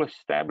all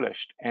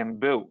established and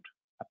built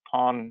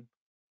upon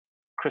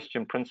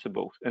Christian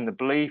principles in the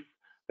belief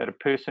that a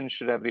person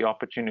should have the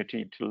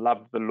opportunity to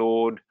love the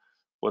Lord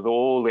with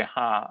all their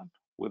heart,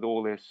 with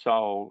all their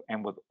soul,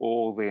 and with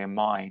all their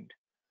mind.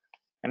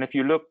 And if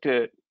you looked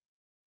at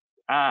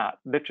art,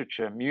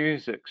 literature,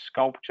 music,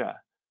 sculpture,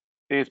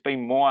 there's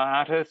been more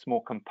artists,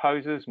 more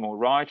composers, more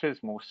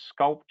writers, more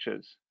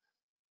sculptures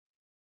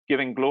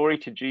giving glory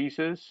to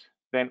Jesus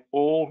than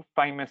all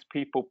famous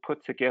people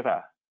put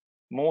together.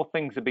 More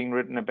things have been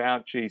written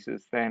about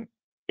Jesus than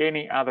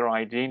any other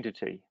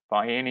identity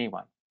by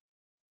anyone.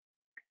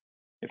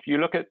 If you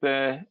look at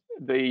the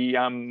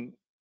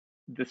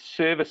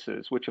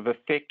services which have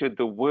affected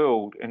the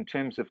world in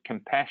terms of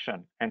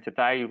compassion, and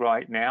today,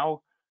 right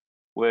now,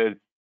 with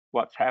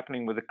what's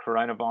happening with the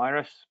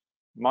coronavirus,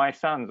 my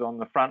son's on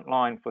the front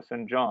line for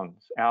St.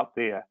 John's out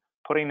there,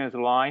 putting his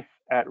life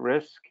at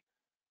risk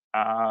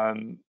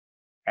and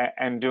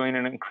doing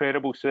an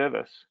incredible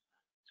service.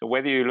 So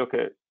whether you look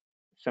at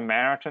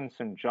Samaritan,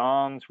 St.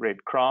 John's,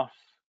 Red Cross,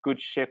 Good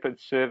Shepherd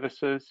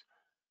services,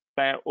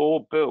 they're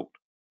all built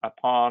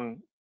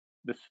upon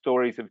the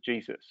stories of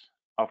Jesus,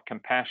 of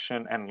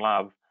compassion and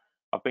love,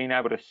 of being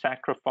able to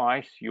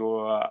sacrifice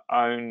your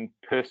own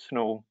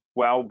personal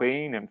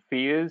well-being and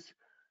fears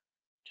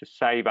to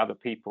save other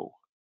people.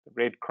 The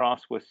Red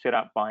Cross was set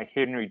up by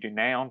Henry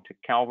Dunant, to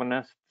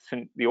Calvinists.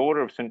 The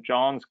Order of St.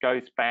 John's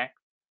goes back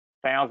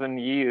 1,000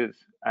 years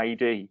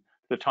AD,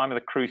 the time of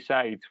the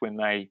Crusades, when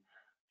they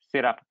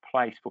set up a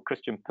place for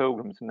Christian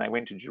pilgrims and they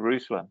went to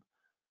Jerusalem.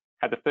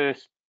 Had the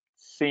first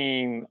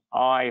seeing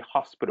eye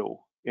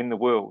hospital in the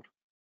world.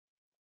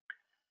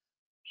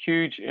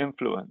 Huge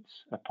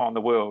influence upon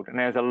the world. And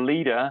as a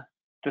leader,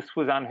 this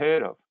was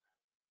unheard of.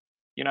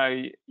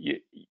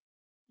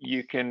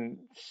 You can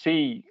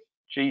see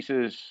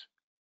Jesus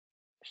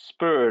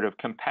spirit of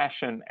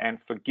compassion and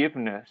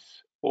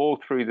forgiveness all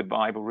through the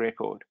Bible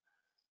record.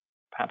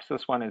 Perhaps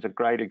this one is a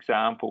great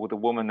example with a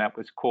woman that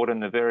was caught in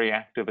the very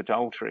act of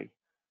adultery,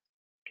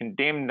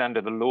 condemned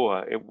under the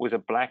law. It was a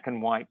black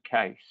and white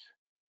case.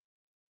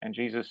 And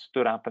Jesus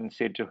stood up and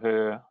said to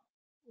her,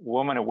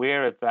 "Woman,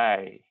 where are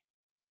they?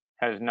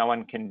 Has no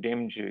one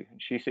condemned you?" And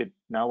she said,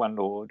 "No one,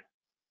 Lord."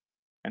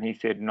 And he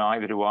said,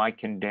 "Neither do I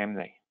condemn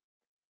thee."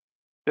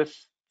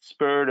 This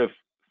spirit of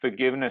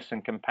forgiveness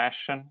and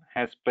compassion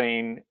has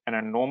been an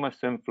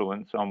enormous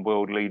influence on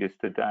world leaders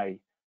today.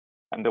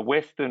 And the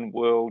Western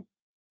world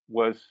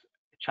was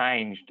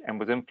changed and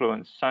was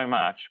influenced so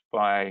much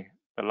by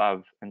the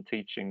love and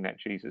teaching that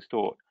Jesus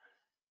taught.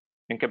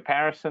 In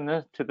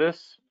comparison to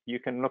this, you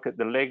can look at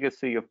the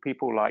legacy of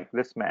people like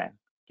this man,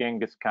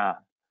 Genghis Khan.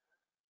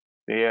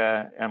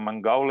 There in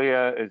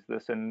Mongolia is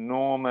this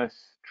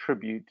enormous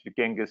tribute to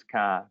Genghis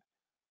Khan.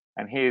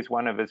 And here's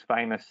one of his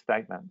famous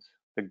statements: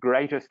 "The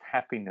greatest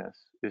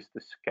happiness is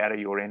to scatter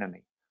your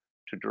enemy,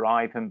 to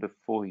drive him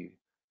before you,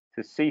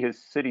 to see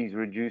his cities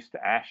reduced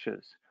to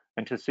ashes,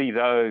 and to see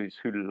those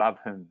who love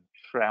him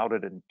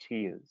shrouded in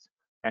tears,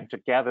 and to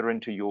gather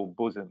into your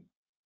bosom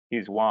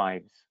his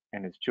wives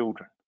and his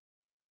children."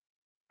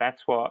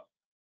 That's what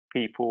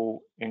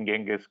people in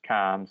Genghis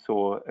Khan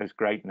saw as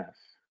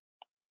greatness.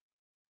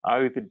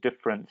 Oh, the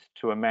difference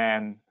to a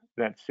man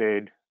that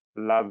said,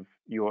 "Love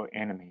your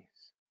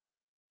enemies."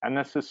 And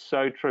this is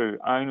so true.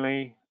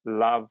 Only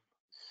love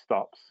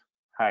stops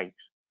hate.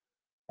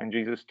 And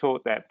Jesus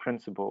taught that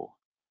principle.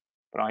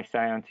 But I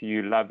say unto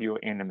you, love your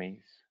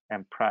enemies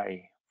and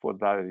pray for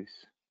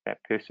those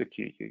that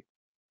persecute you.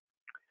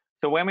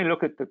 So when we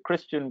look at the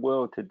Christian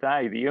world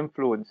today, the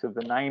influence of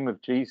the name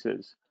of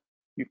Jesus,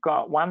 you've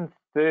got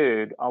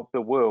 1/3 of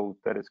the world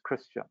that is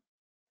Christian.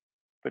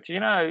 But you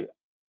know,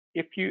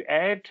 if you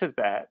add to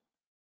that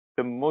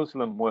the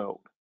Muslim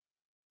world,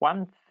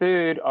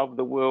 1/3 of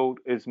the world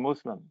is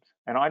Muslims.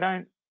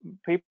 And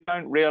people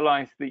don't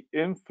realize the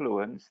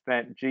influence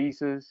that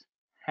Jesus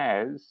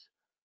has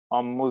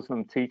on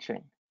Muslim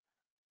teaching.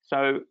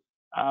 So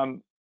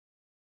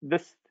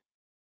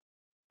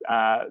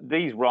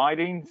these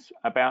writings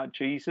about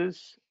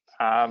Jesus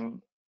are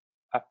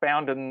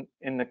found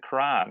in the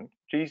Quran.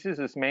 Jesus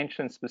is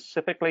mentioned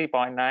specifically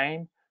by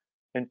name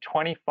in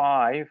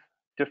 25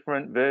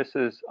 different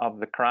verses of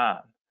the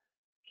Quran.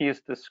 He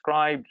is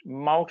described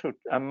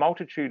a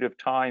multitude of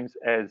times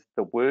as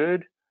the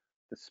Word,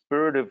 the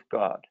Spirit of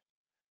God.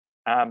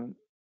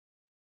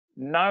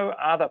 No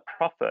other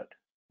prophet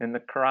in the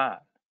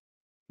Quran,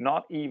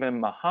 not even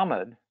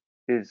Muhammad,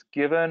 is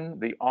given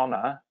the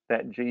honor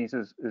that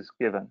Jesus is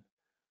given.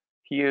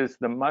 He is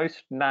the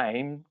most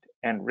named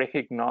and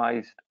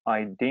recognized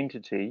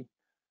identity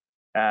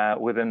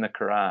within the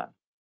Quran.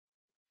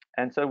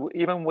 And so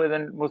even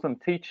within Muslim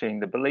teaching,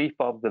 the belief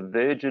of the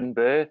virgin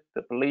birth,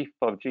 the belief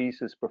of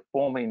Jesus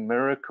performing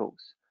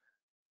miracles.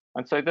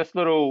 And so this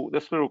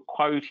little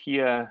quote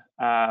here,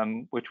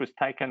 which was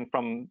taken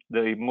from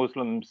the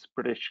Muslims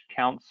British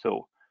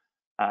Council,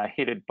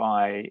 headed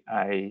by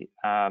a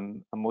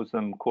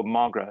Muslim called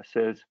Magra,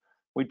 says,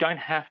 "We don't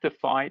have to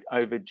fight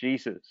over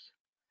Jesus.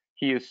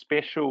 He is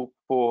special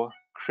for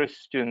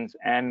Christians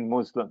and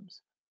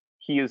Muslims.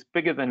 He is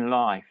bigger than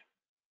life.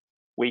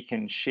 We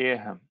can share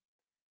him."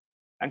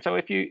 And so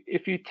if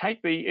you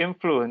take the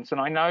influence,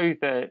 and I know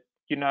that,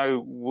 you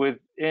know,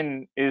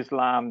 within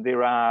Islam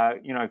there are,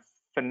 you know,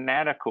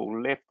 fanatical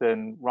left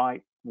and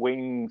right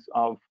wings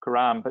of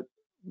Quran, but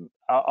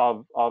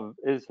of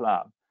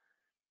Islam,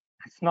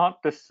 it's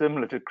not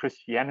dissimilar to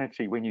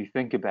Christianity when you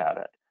think about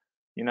it.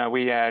 You know,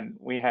 we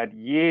had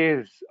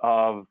years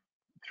of,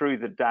 through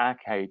the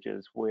Dark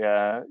Ages,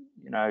 where,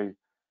 you know,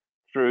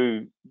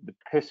 through the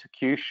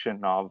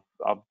persecution of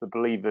the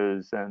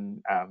believers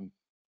and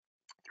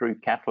through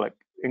Catholic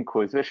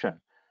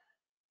Inquisition,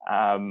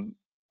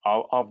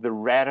 of the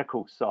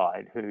radical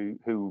side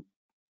who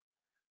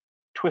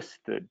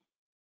twisted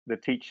the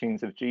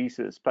teachings of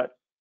Jesus. But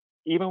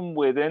even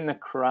within the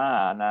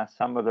Quran are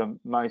some of the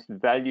most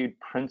valued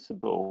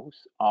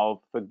principles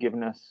of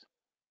forgiveness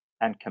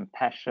and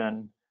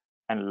compassion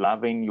and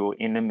loving your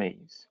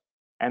enemies.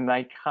 And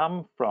they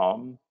come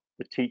from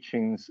the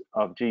teachings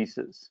of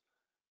Jesus.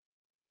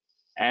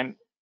 And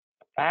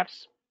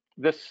perhaps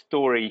this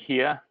story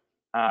here,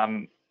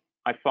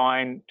 I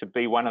find to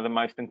be one of the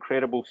most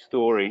incredible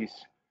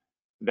stories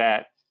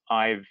that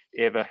I've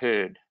ever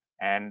heard.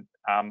 And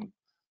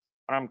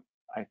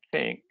I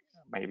think,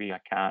 maybe I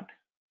can't,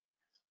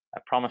 I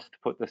promised to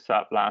put this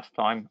up last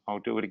time. I'll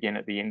do it again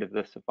at the end of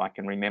this if I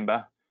can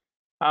remember.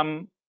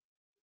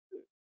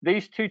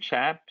 These two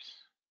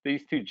chaps,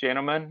 these two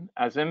gentlemen,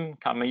 Azim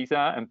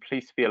Kamisa and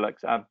Police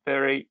Felix, are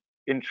very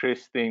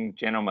interesting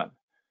gentlemen.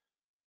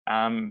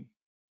 Azim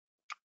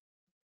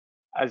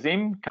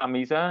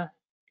Kamisa,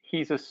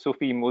 he's a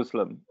Sufi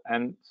Muslim,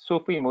 and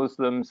Sufi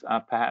Muslims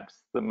are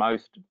perhaps the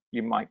most,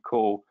 you might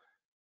call,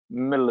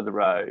 middle of the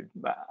road,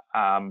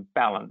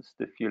 balanced,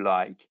 if you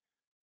like.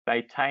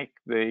 They take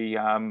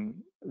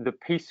the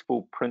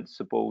peaceful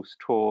principles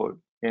toward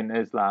in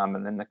Islam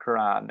and in the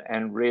Quran,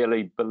 and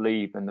really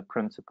believe in the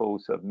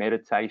principles of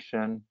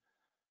meditation,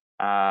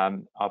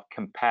 of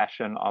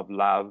compassion, of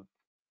love,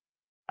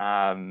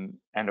 and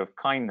of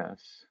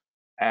kindness.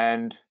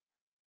 And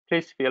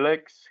Place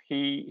Felix,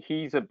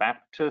 he's a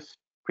Baptist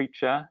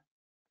preacher,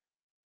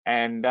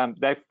 and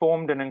they've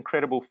formed an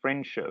incredible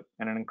friendship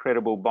and an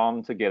incredible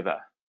bond together,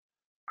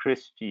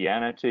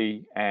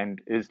 Christianity and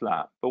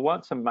Islam. But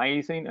what's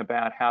amazing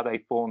about how they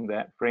formed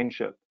that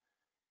friendship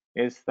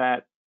is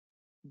that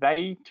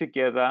they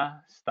together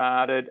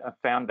started a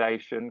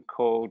foundation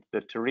called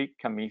the Tariq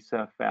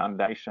Khamisa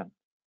Foundation.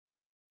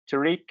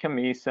 Tariq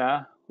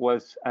Khamisa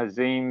was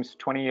Azim's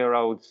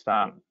 20-year-old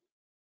son.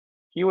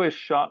 He was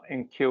shot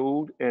and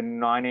killed in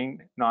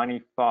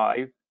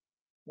 1995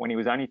 when he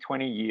was only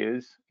 20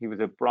 years. He was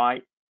a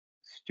bright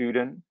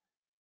student,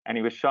 and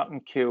he was shot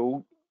and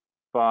killed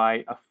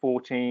by a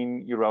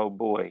 14-year-old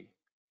boy.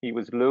 He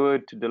was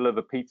lured to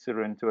deliver pizza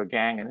into a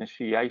gang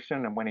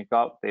initiation, and when he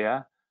got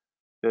there,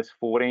 this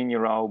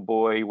 14-year-old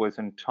boy was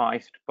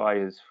enticed by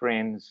his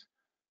friends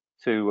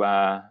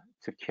to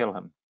kill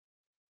him.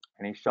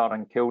 And he shot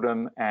and killed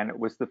him, and it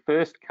was the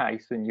first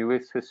case in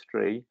US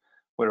history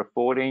where a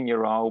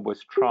 14-year-old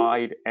was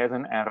tried as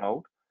an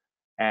adult,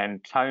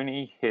 and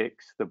Tony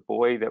Hicks, the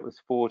boy that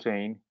was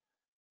 14,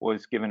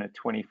 was given a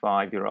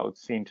 25-year-old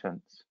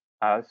sentence.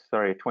 A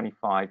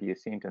 25-year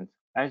sentence.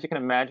 As you can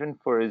imagine,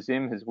 for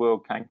Azim, his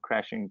world came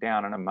crashing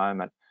down in a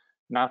moment.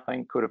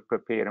 Nothing could have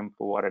prepared him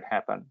for what had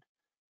happened.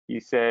 He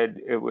said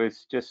it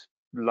was just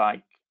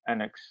like a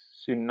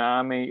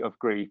tsunami of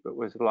grief. It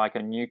was like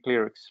a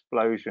nuclear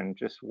explosion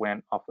just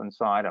went off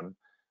inside him.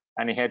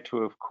 And he had to,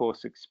 of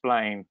course,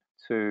 explain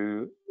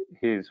to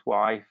his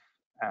wife,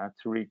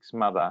 Tariq's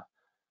mother,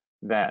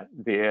 that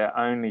their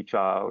only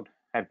child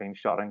had been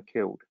shot and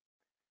killed.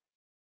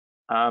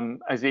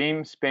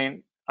 Azim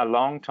spent a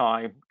long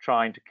time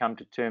trying to come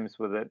to terms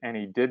with it, and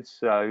he did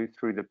so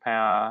through the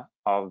power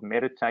of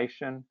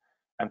meditation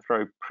and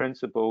through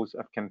principles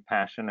of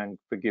compassion and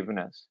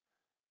forgiveness.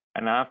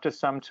 And after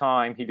some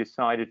time, he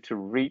decided to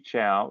reach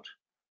out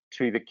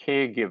to the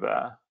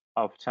caregiver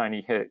of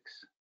Tony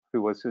Hicks,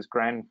 who was his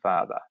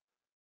grandfather,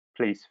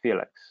 Place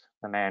Felix,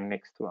 the man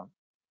next to him.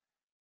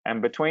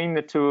 And between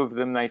the two of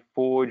them, they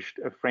forged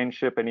a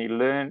friendship, and he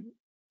learned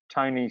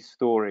Tony's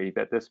story,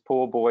 that this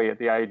poor boy at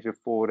the age of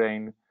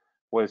 14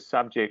 was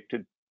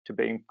subjected to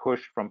being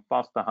pushed from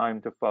foster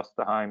home to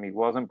foster home. He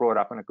wasn't brought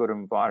up in a good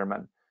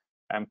environment.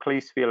 And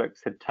Place Felix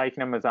had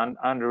taken him as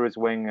under his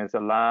wing as a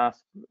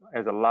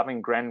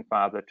loving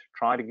grandfather to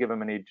try to give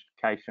him an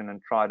education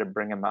and try to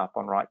bring him up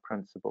on right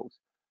principles.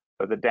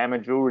 But the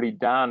damage already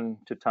done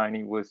to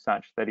Tony was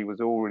such that he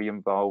was already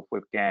involved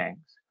with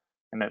gangs,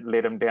 and it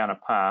led him down a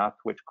path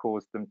which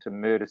caused him to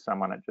murder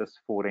someone at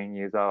just 14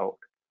 years old.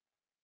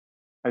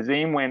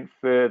 Azim went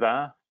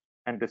further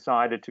and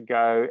decided to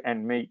go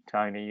and meet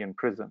Tony in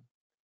prison.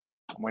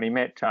 When he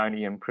met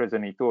Tony in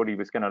prison, he thought he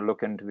was going to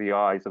look into the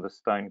eyes of a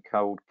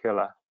stone-cold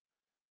killer.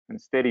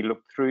 Instead, he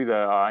looked through the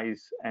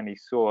eyes and he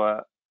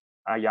saw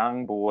a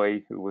young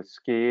boy who was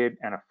scared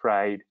and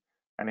afraid,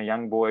 and a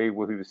young boy who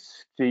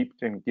was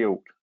steeped in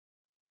guilt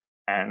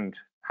and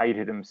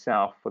hated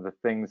himself for the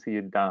things he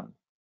had done.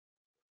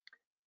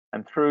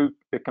 And through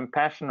the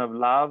compassion of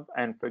love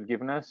and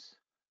forgiveness,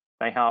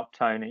 they helped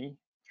Tony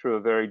through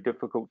a very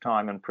difficult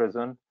time in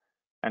prison.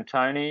 And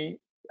Tony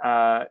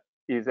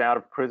is out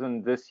of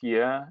prison this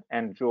year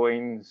and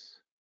joins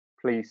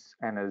Place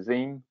and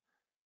Azim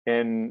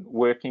in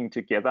working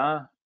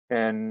together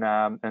in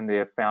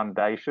their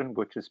foundation,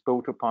 which is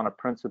built upon a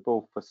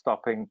principle for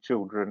stopping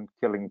children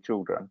killing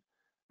children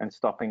and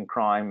stopping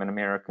crime in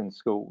American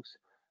schools.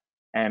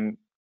 And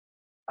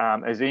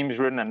Azim's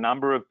written a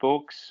number of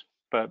books,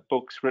 but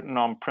books written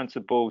on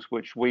principles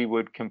which we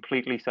would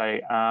completely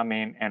say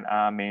amen and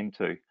amen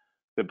to.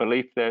 The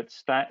belief that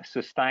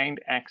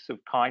sustained acts of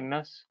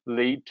kindness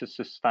lead to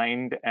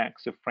sustained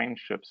acts of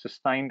friendship.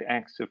 Sustained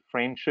acts of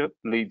friendship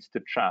leads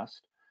to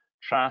trust.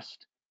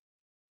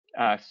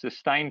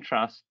 Sustained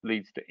trust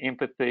leads to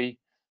empathy,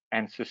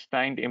 and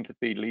sustained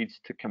empathy leads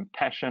to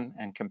compassion,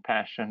 and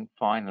compassion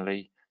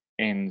finally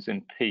ends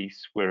in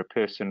peace, where a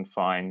person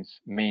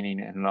finds meaning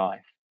in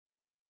life.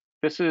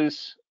 This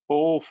is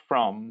all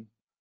from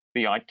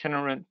the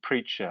itinerant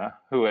preacher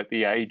who, at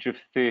the age of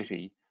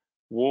 30,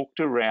 walked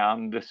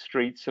around the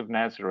streets of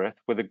Nazareth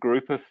with a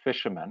group of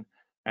fishermen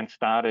and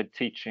started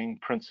teaching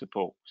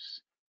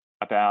principles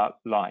about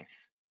life.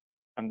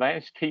 And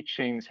those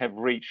teachings have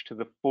reached to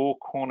the four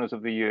corners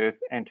of the earth,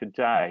 and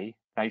today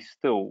they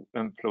still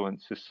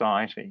influence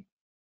society.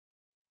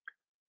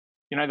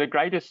 You know, the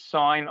greatest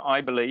sign,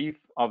 I believe,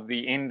 of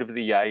the end of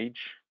the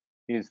age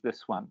is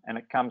this one, and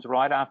it comes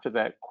right after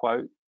that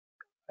quote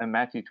in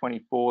Matthew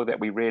 24 that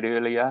we read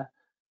earlier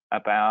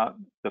about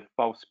the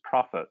false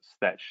prophets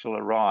that shall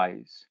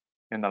arise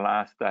in the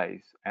last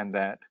days, and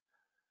that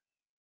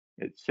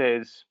it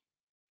says,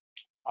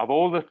 of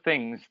all the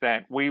things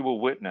that we will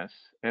witness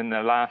in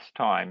the last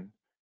time,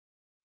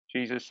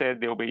 Jesus said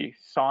there'll be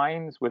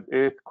signs with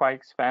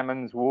earthquakes,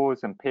 famines,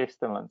 wars, and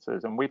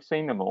pestilences, and we've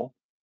seen them all.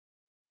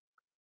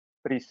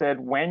 But he said,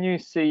 when you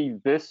see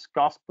this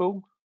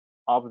gospel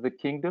of the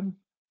kingdom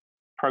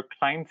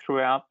proclaimed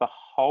throughout the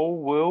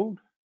whole world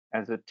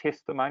as a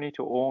testimony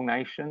to all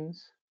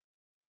nations,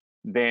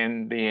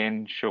 then the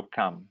end shall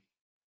come.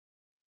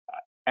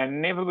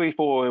 And never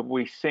before have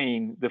we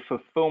seen the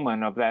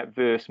fulfillment of that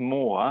verse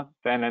more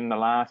than in the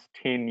last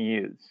 10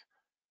 years.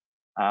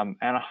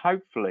 And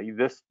hopefully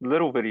this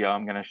little video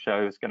I'm going to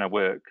show is going to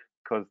work,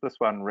 because this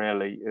one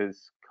really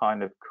is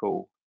kind of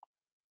cool.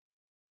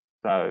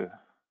 So,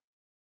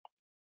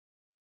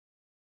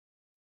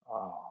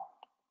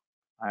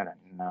 I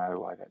don't know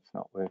why that's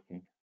not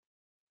working.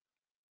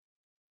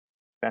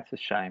 That's a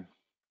shame.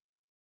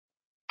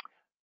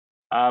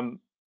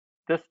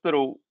 This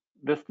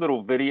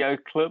little video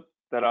clip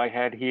that I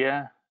had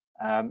here,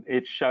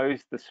 it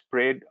shows the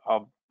spread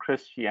of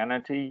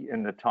Christianity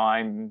in the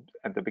time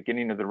at the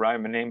beginning of the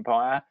Roman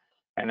Empire,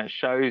 and it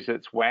shows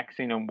its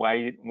waxing and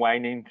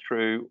waning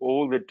through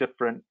all the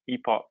different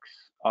epochs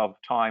of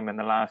time in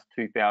the last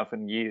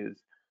 2,000 years.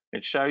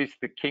 It shows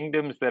the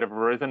kingdoms that have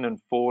risen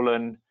and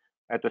fallen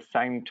at the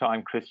same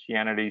time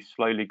Christianity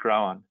slowly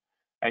growing.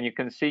 And you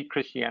can see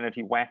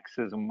Christianity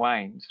waxes and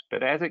wanes.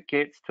 But as it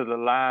gets to the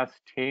last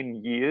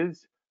 10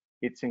 years,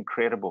 it's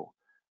incredible.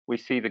 We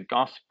see the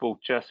gospel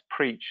just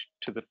preached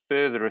to the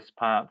furthest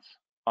parts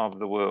of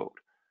the world.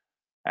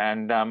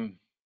 And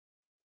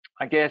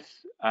I guess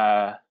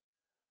I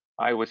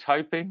was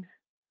hoping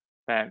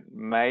that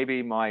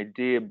maybe my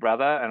dear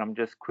brother, and I'm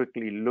just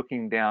quickly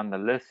looking down the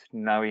list,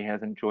 no, he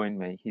hasn't joined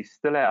me. He's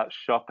still out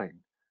shopping,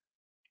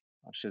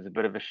 which is a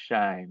bit of a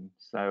shame.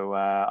 So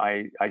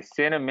I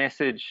sent a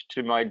message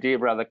to my dear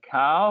brother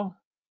Carl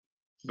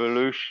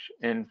Belush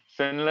in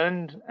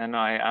Finland, and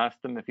I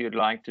asked him if he would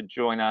like to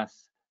join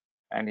us.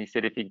 And he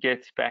said if he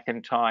gets back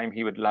in time,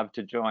 he would love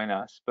to join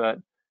us. But,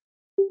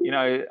 you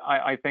know,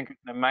 I think it's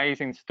an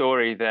amazing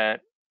story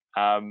that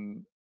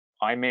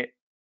I met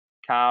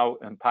Carl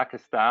in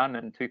Pakistan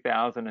in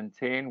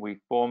 2010. We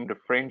formed a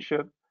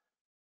friendship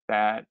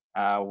that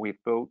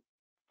we've built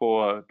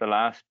for the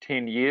last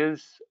 10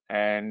 years,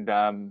 and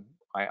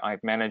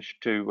I've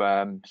managed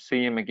to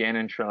see him again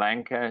in Sri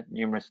Lanka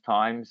numerous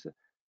times.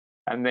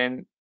 And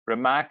then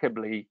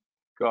remarkably,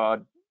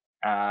 God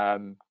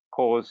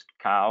caused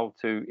Carl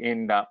to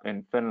end up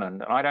in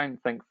Finland. And I don't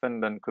think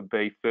Finland could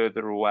be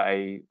further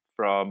away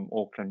from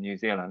Auckland, New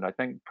Zealand. I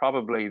think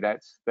probably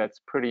that's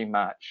pretty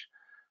much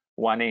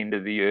one end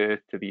of the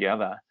earth to the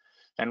other.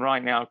 And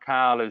right now,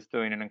 Carl is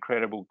doing an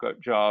incredible good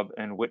job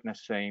in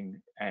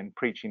witnessing and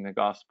preaching the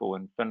gospel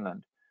in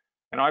Finland.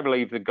 And I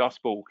believe the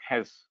gospel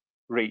has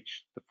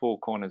reached the four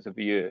corners of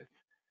the earth.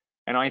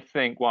 And I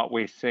think what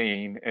we're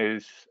seeing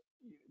is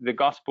the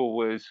gospel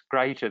was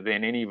greater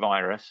than any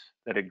virus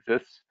that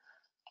exists.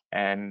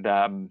 And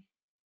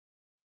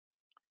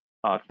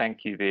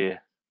thank you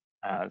there,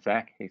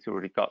 Zach. He's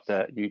already got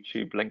the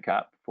YouTube link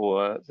up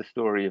for the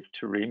story of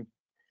Tarim.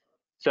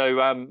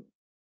 So,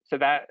 so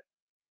that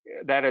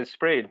has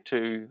spread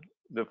to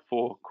the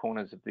four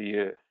corners of the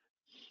earth.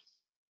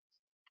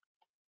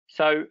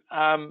 So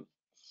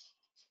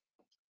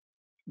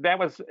that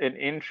was an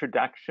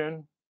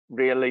introduction,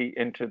 really,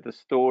 into the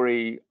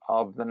story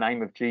of the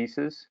name of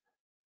Jesus.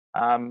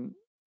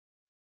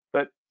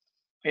 But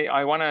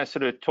I want to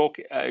sort of talk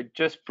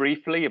just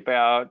briefly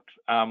about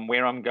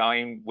where I'm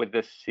going with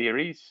this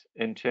series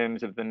in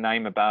terms of the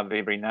name above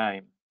every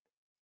name.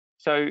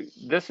 So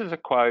this is a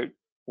quote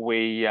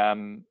we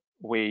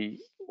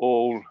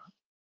all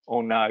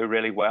know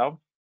really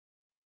well.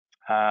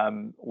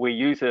 We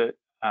use it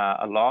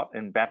a lot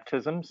in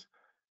baptisms,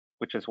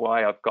 which is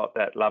why I've got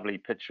that lovely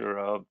picture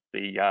of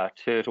the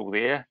turtle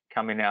there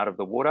coming out of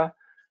the water,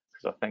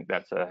 because I think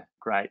that's a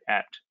great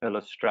apt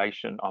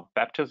illustration of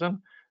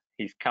baptism.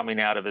 He's coming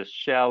out of his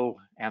shell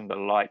and the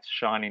light's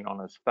shining on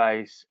his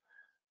face.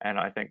 And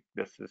I think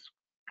this is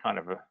kind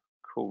of a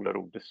cool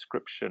little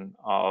description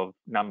of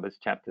Numbers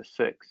chapter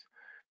 6.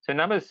 So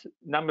Numbers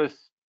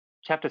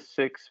chapter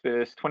 6,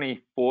 verse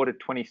 24 to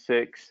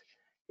 26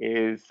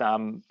 is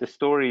the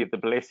story of the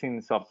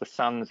blessings of the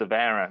sons of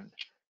Aaron.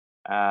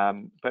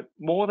 But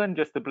more than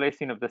just the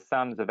blessing of the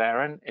sons of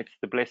Aaron, it's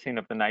the blessing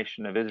of the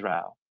nation of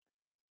Israel.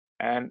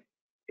 And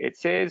it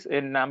says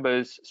in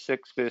Numbers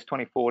 6, verse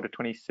 24 to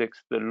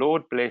 26, the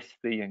Lord bless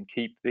thee and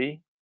keep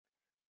thee.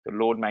 The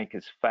Lord make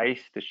his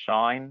face to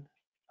shine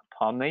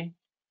upon thee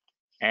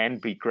and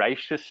be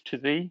gracious to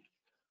thee.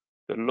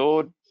 The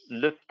Lord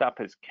lift up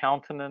his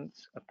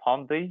countenance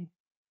upon thee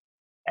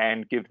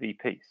and give thee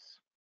peace.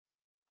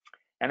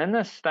 And in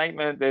this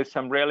statement, there's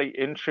some really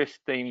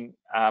interesting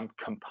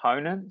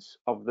components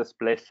of this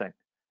blessing,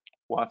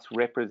 what's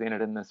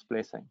represented in this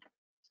blessing.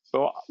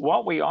 But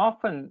what we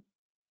often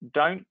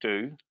don't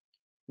do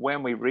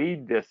when we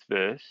read this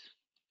verse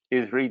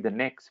is read the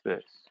next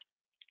verse.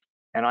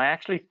 And I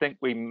actually think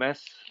we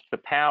miss the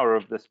power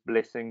of this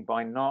blessing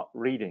by not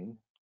reading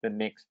the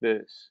next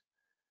verse.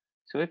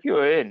 So if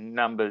you're in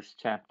Numbers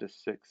chapter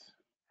 6,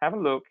 have a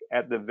look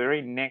at the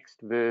very next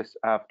verse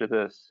after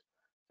this.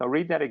 I'll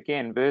read that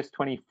again, verse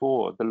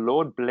 24. The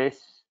Lord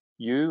bless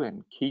you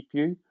and keep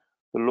you.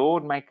 The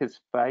Lord make his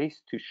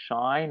face to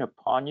shine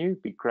upon you,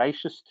 be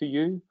gracious to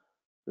you.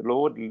 The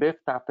Lord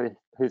lift up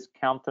his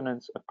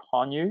countenance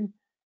upon you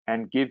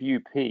and give you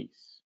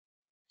peace.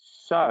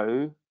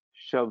 So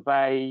shall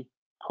they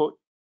put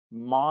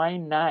my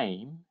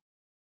name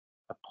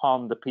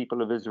upon the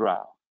people of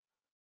Israel,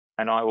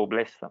 and I will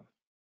bless them.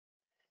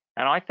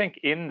 And I think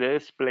in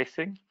this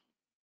blessing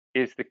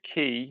is the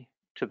key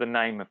to the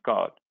name of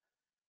God.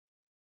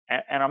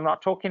 And I'm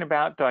not talking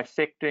about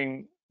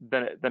dissecting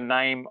the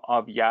name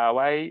of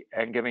Yahweh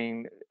and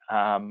giving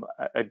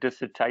a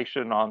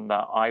dissertation on the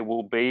I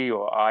will be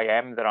or I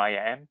am that I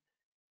am.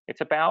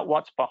 It's about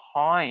what's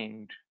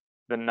behind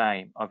the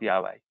name of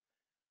Yahweh.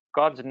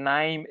 God's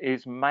name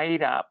is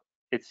made up,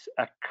 it's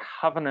a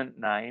covenant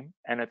name,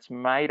 and it's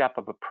made up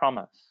of a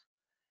promise.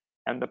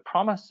 And the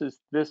promise is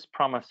this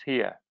promise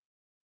here: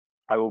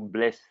 I will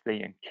bless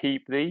thee and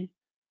keep thee.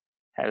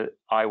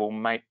 I will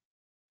make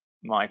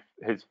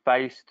his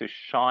face to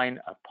shine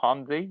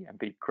upon thee and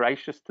be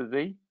gracious to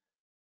thee.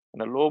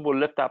 And the Lord will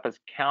lift up his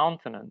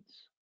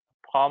countenance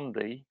upon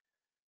thee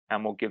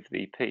and will give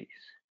thee peace.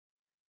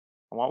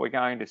 And what we're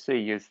going to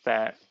see is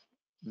that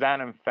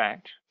in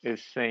fact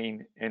is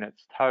seen in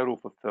its total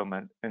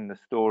fulfillment in the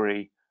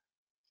story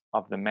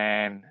of the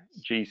man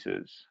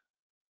Jesus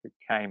who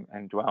came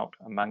and dwelt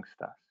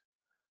amongst us.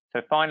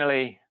 So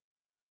finally,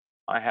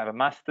 I have a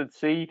mustard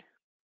seed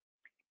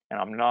and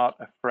I'm not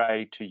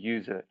afraid to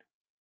use it.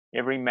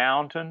 Every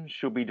mountain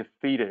shall be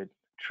defeated,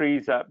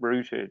 trees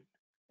uprooted,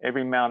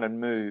 every mountain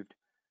moved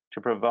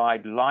to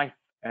provide life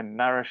and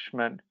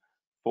nourishment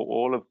for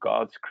all of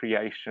God's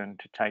creation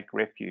to take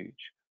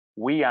refuge.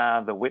 We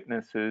are the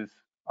witnesses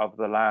of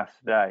the last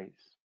days.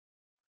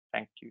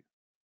 Thank you.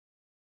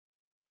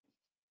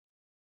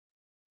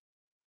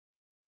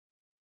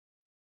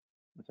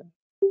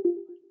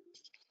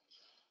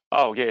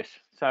 Oh yes.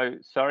 So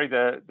sorry.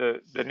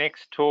 The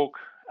next talk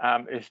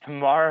is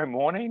tomorrow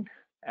morning,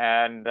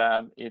 and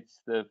it's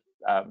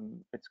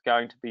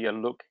going to be a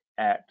look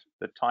at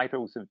the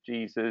titles of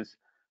Jesus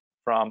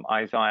from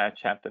Isaiah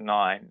chapter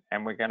 9,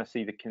 and we're going to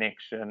see the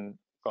connection,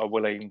 God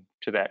willing,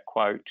 to that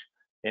quote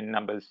in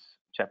Numbers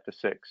chapter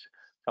 6.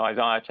 So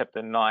Isaiah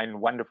chapter 9,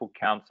 wonderful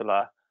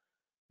counselor,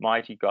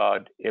 mighty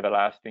God,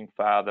 everlasting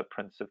Father,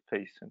 Prince of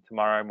Peace. And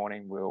tomorrow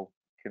morning we'll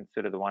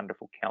consider the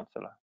wonderful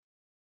counselor.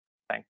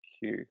 Thank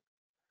you.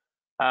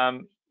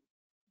 I'm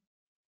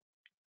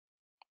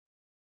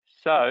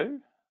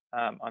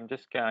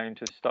just going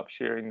to stop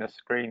sharing the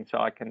screen so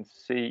I can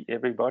see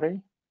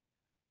everybody.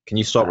 Can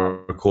you stop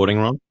recording,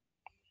 Ron?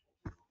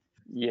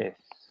 Yes,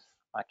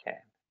 I can.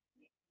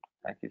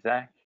 Thank you, Zach.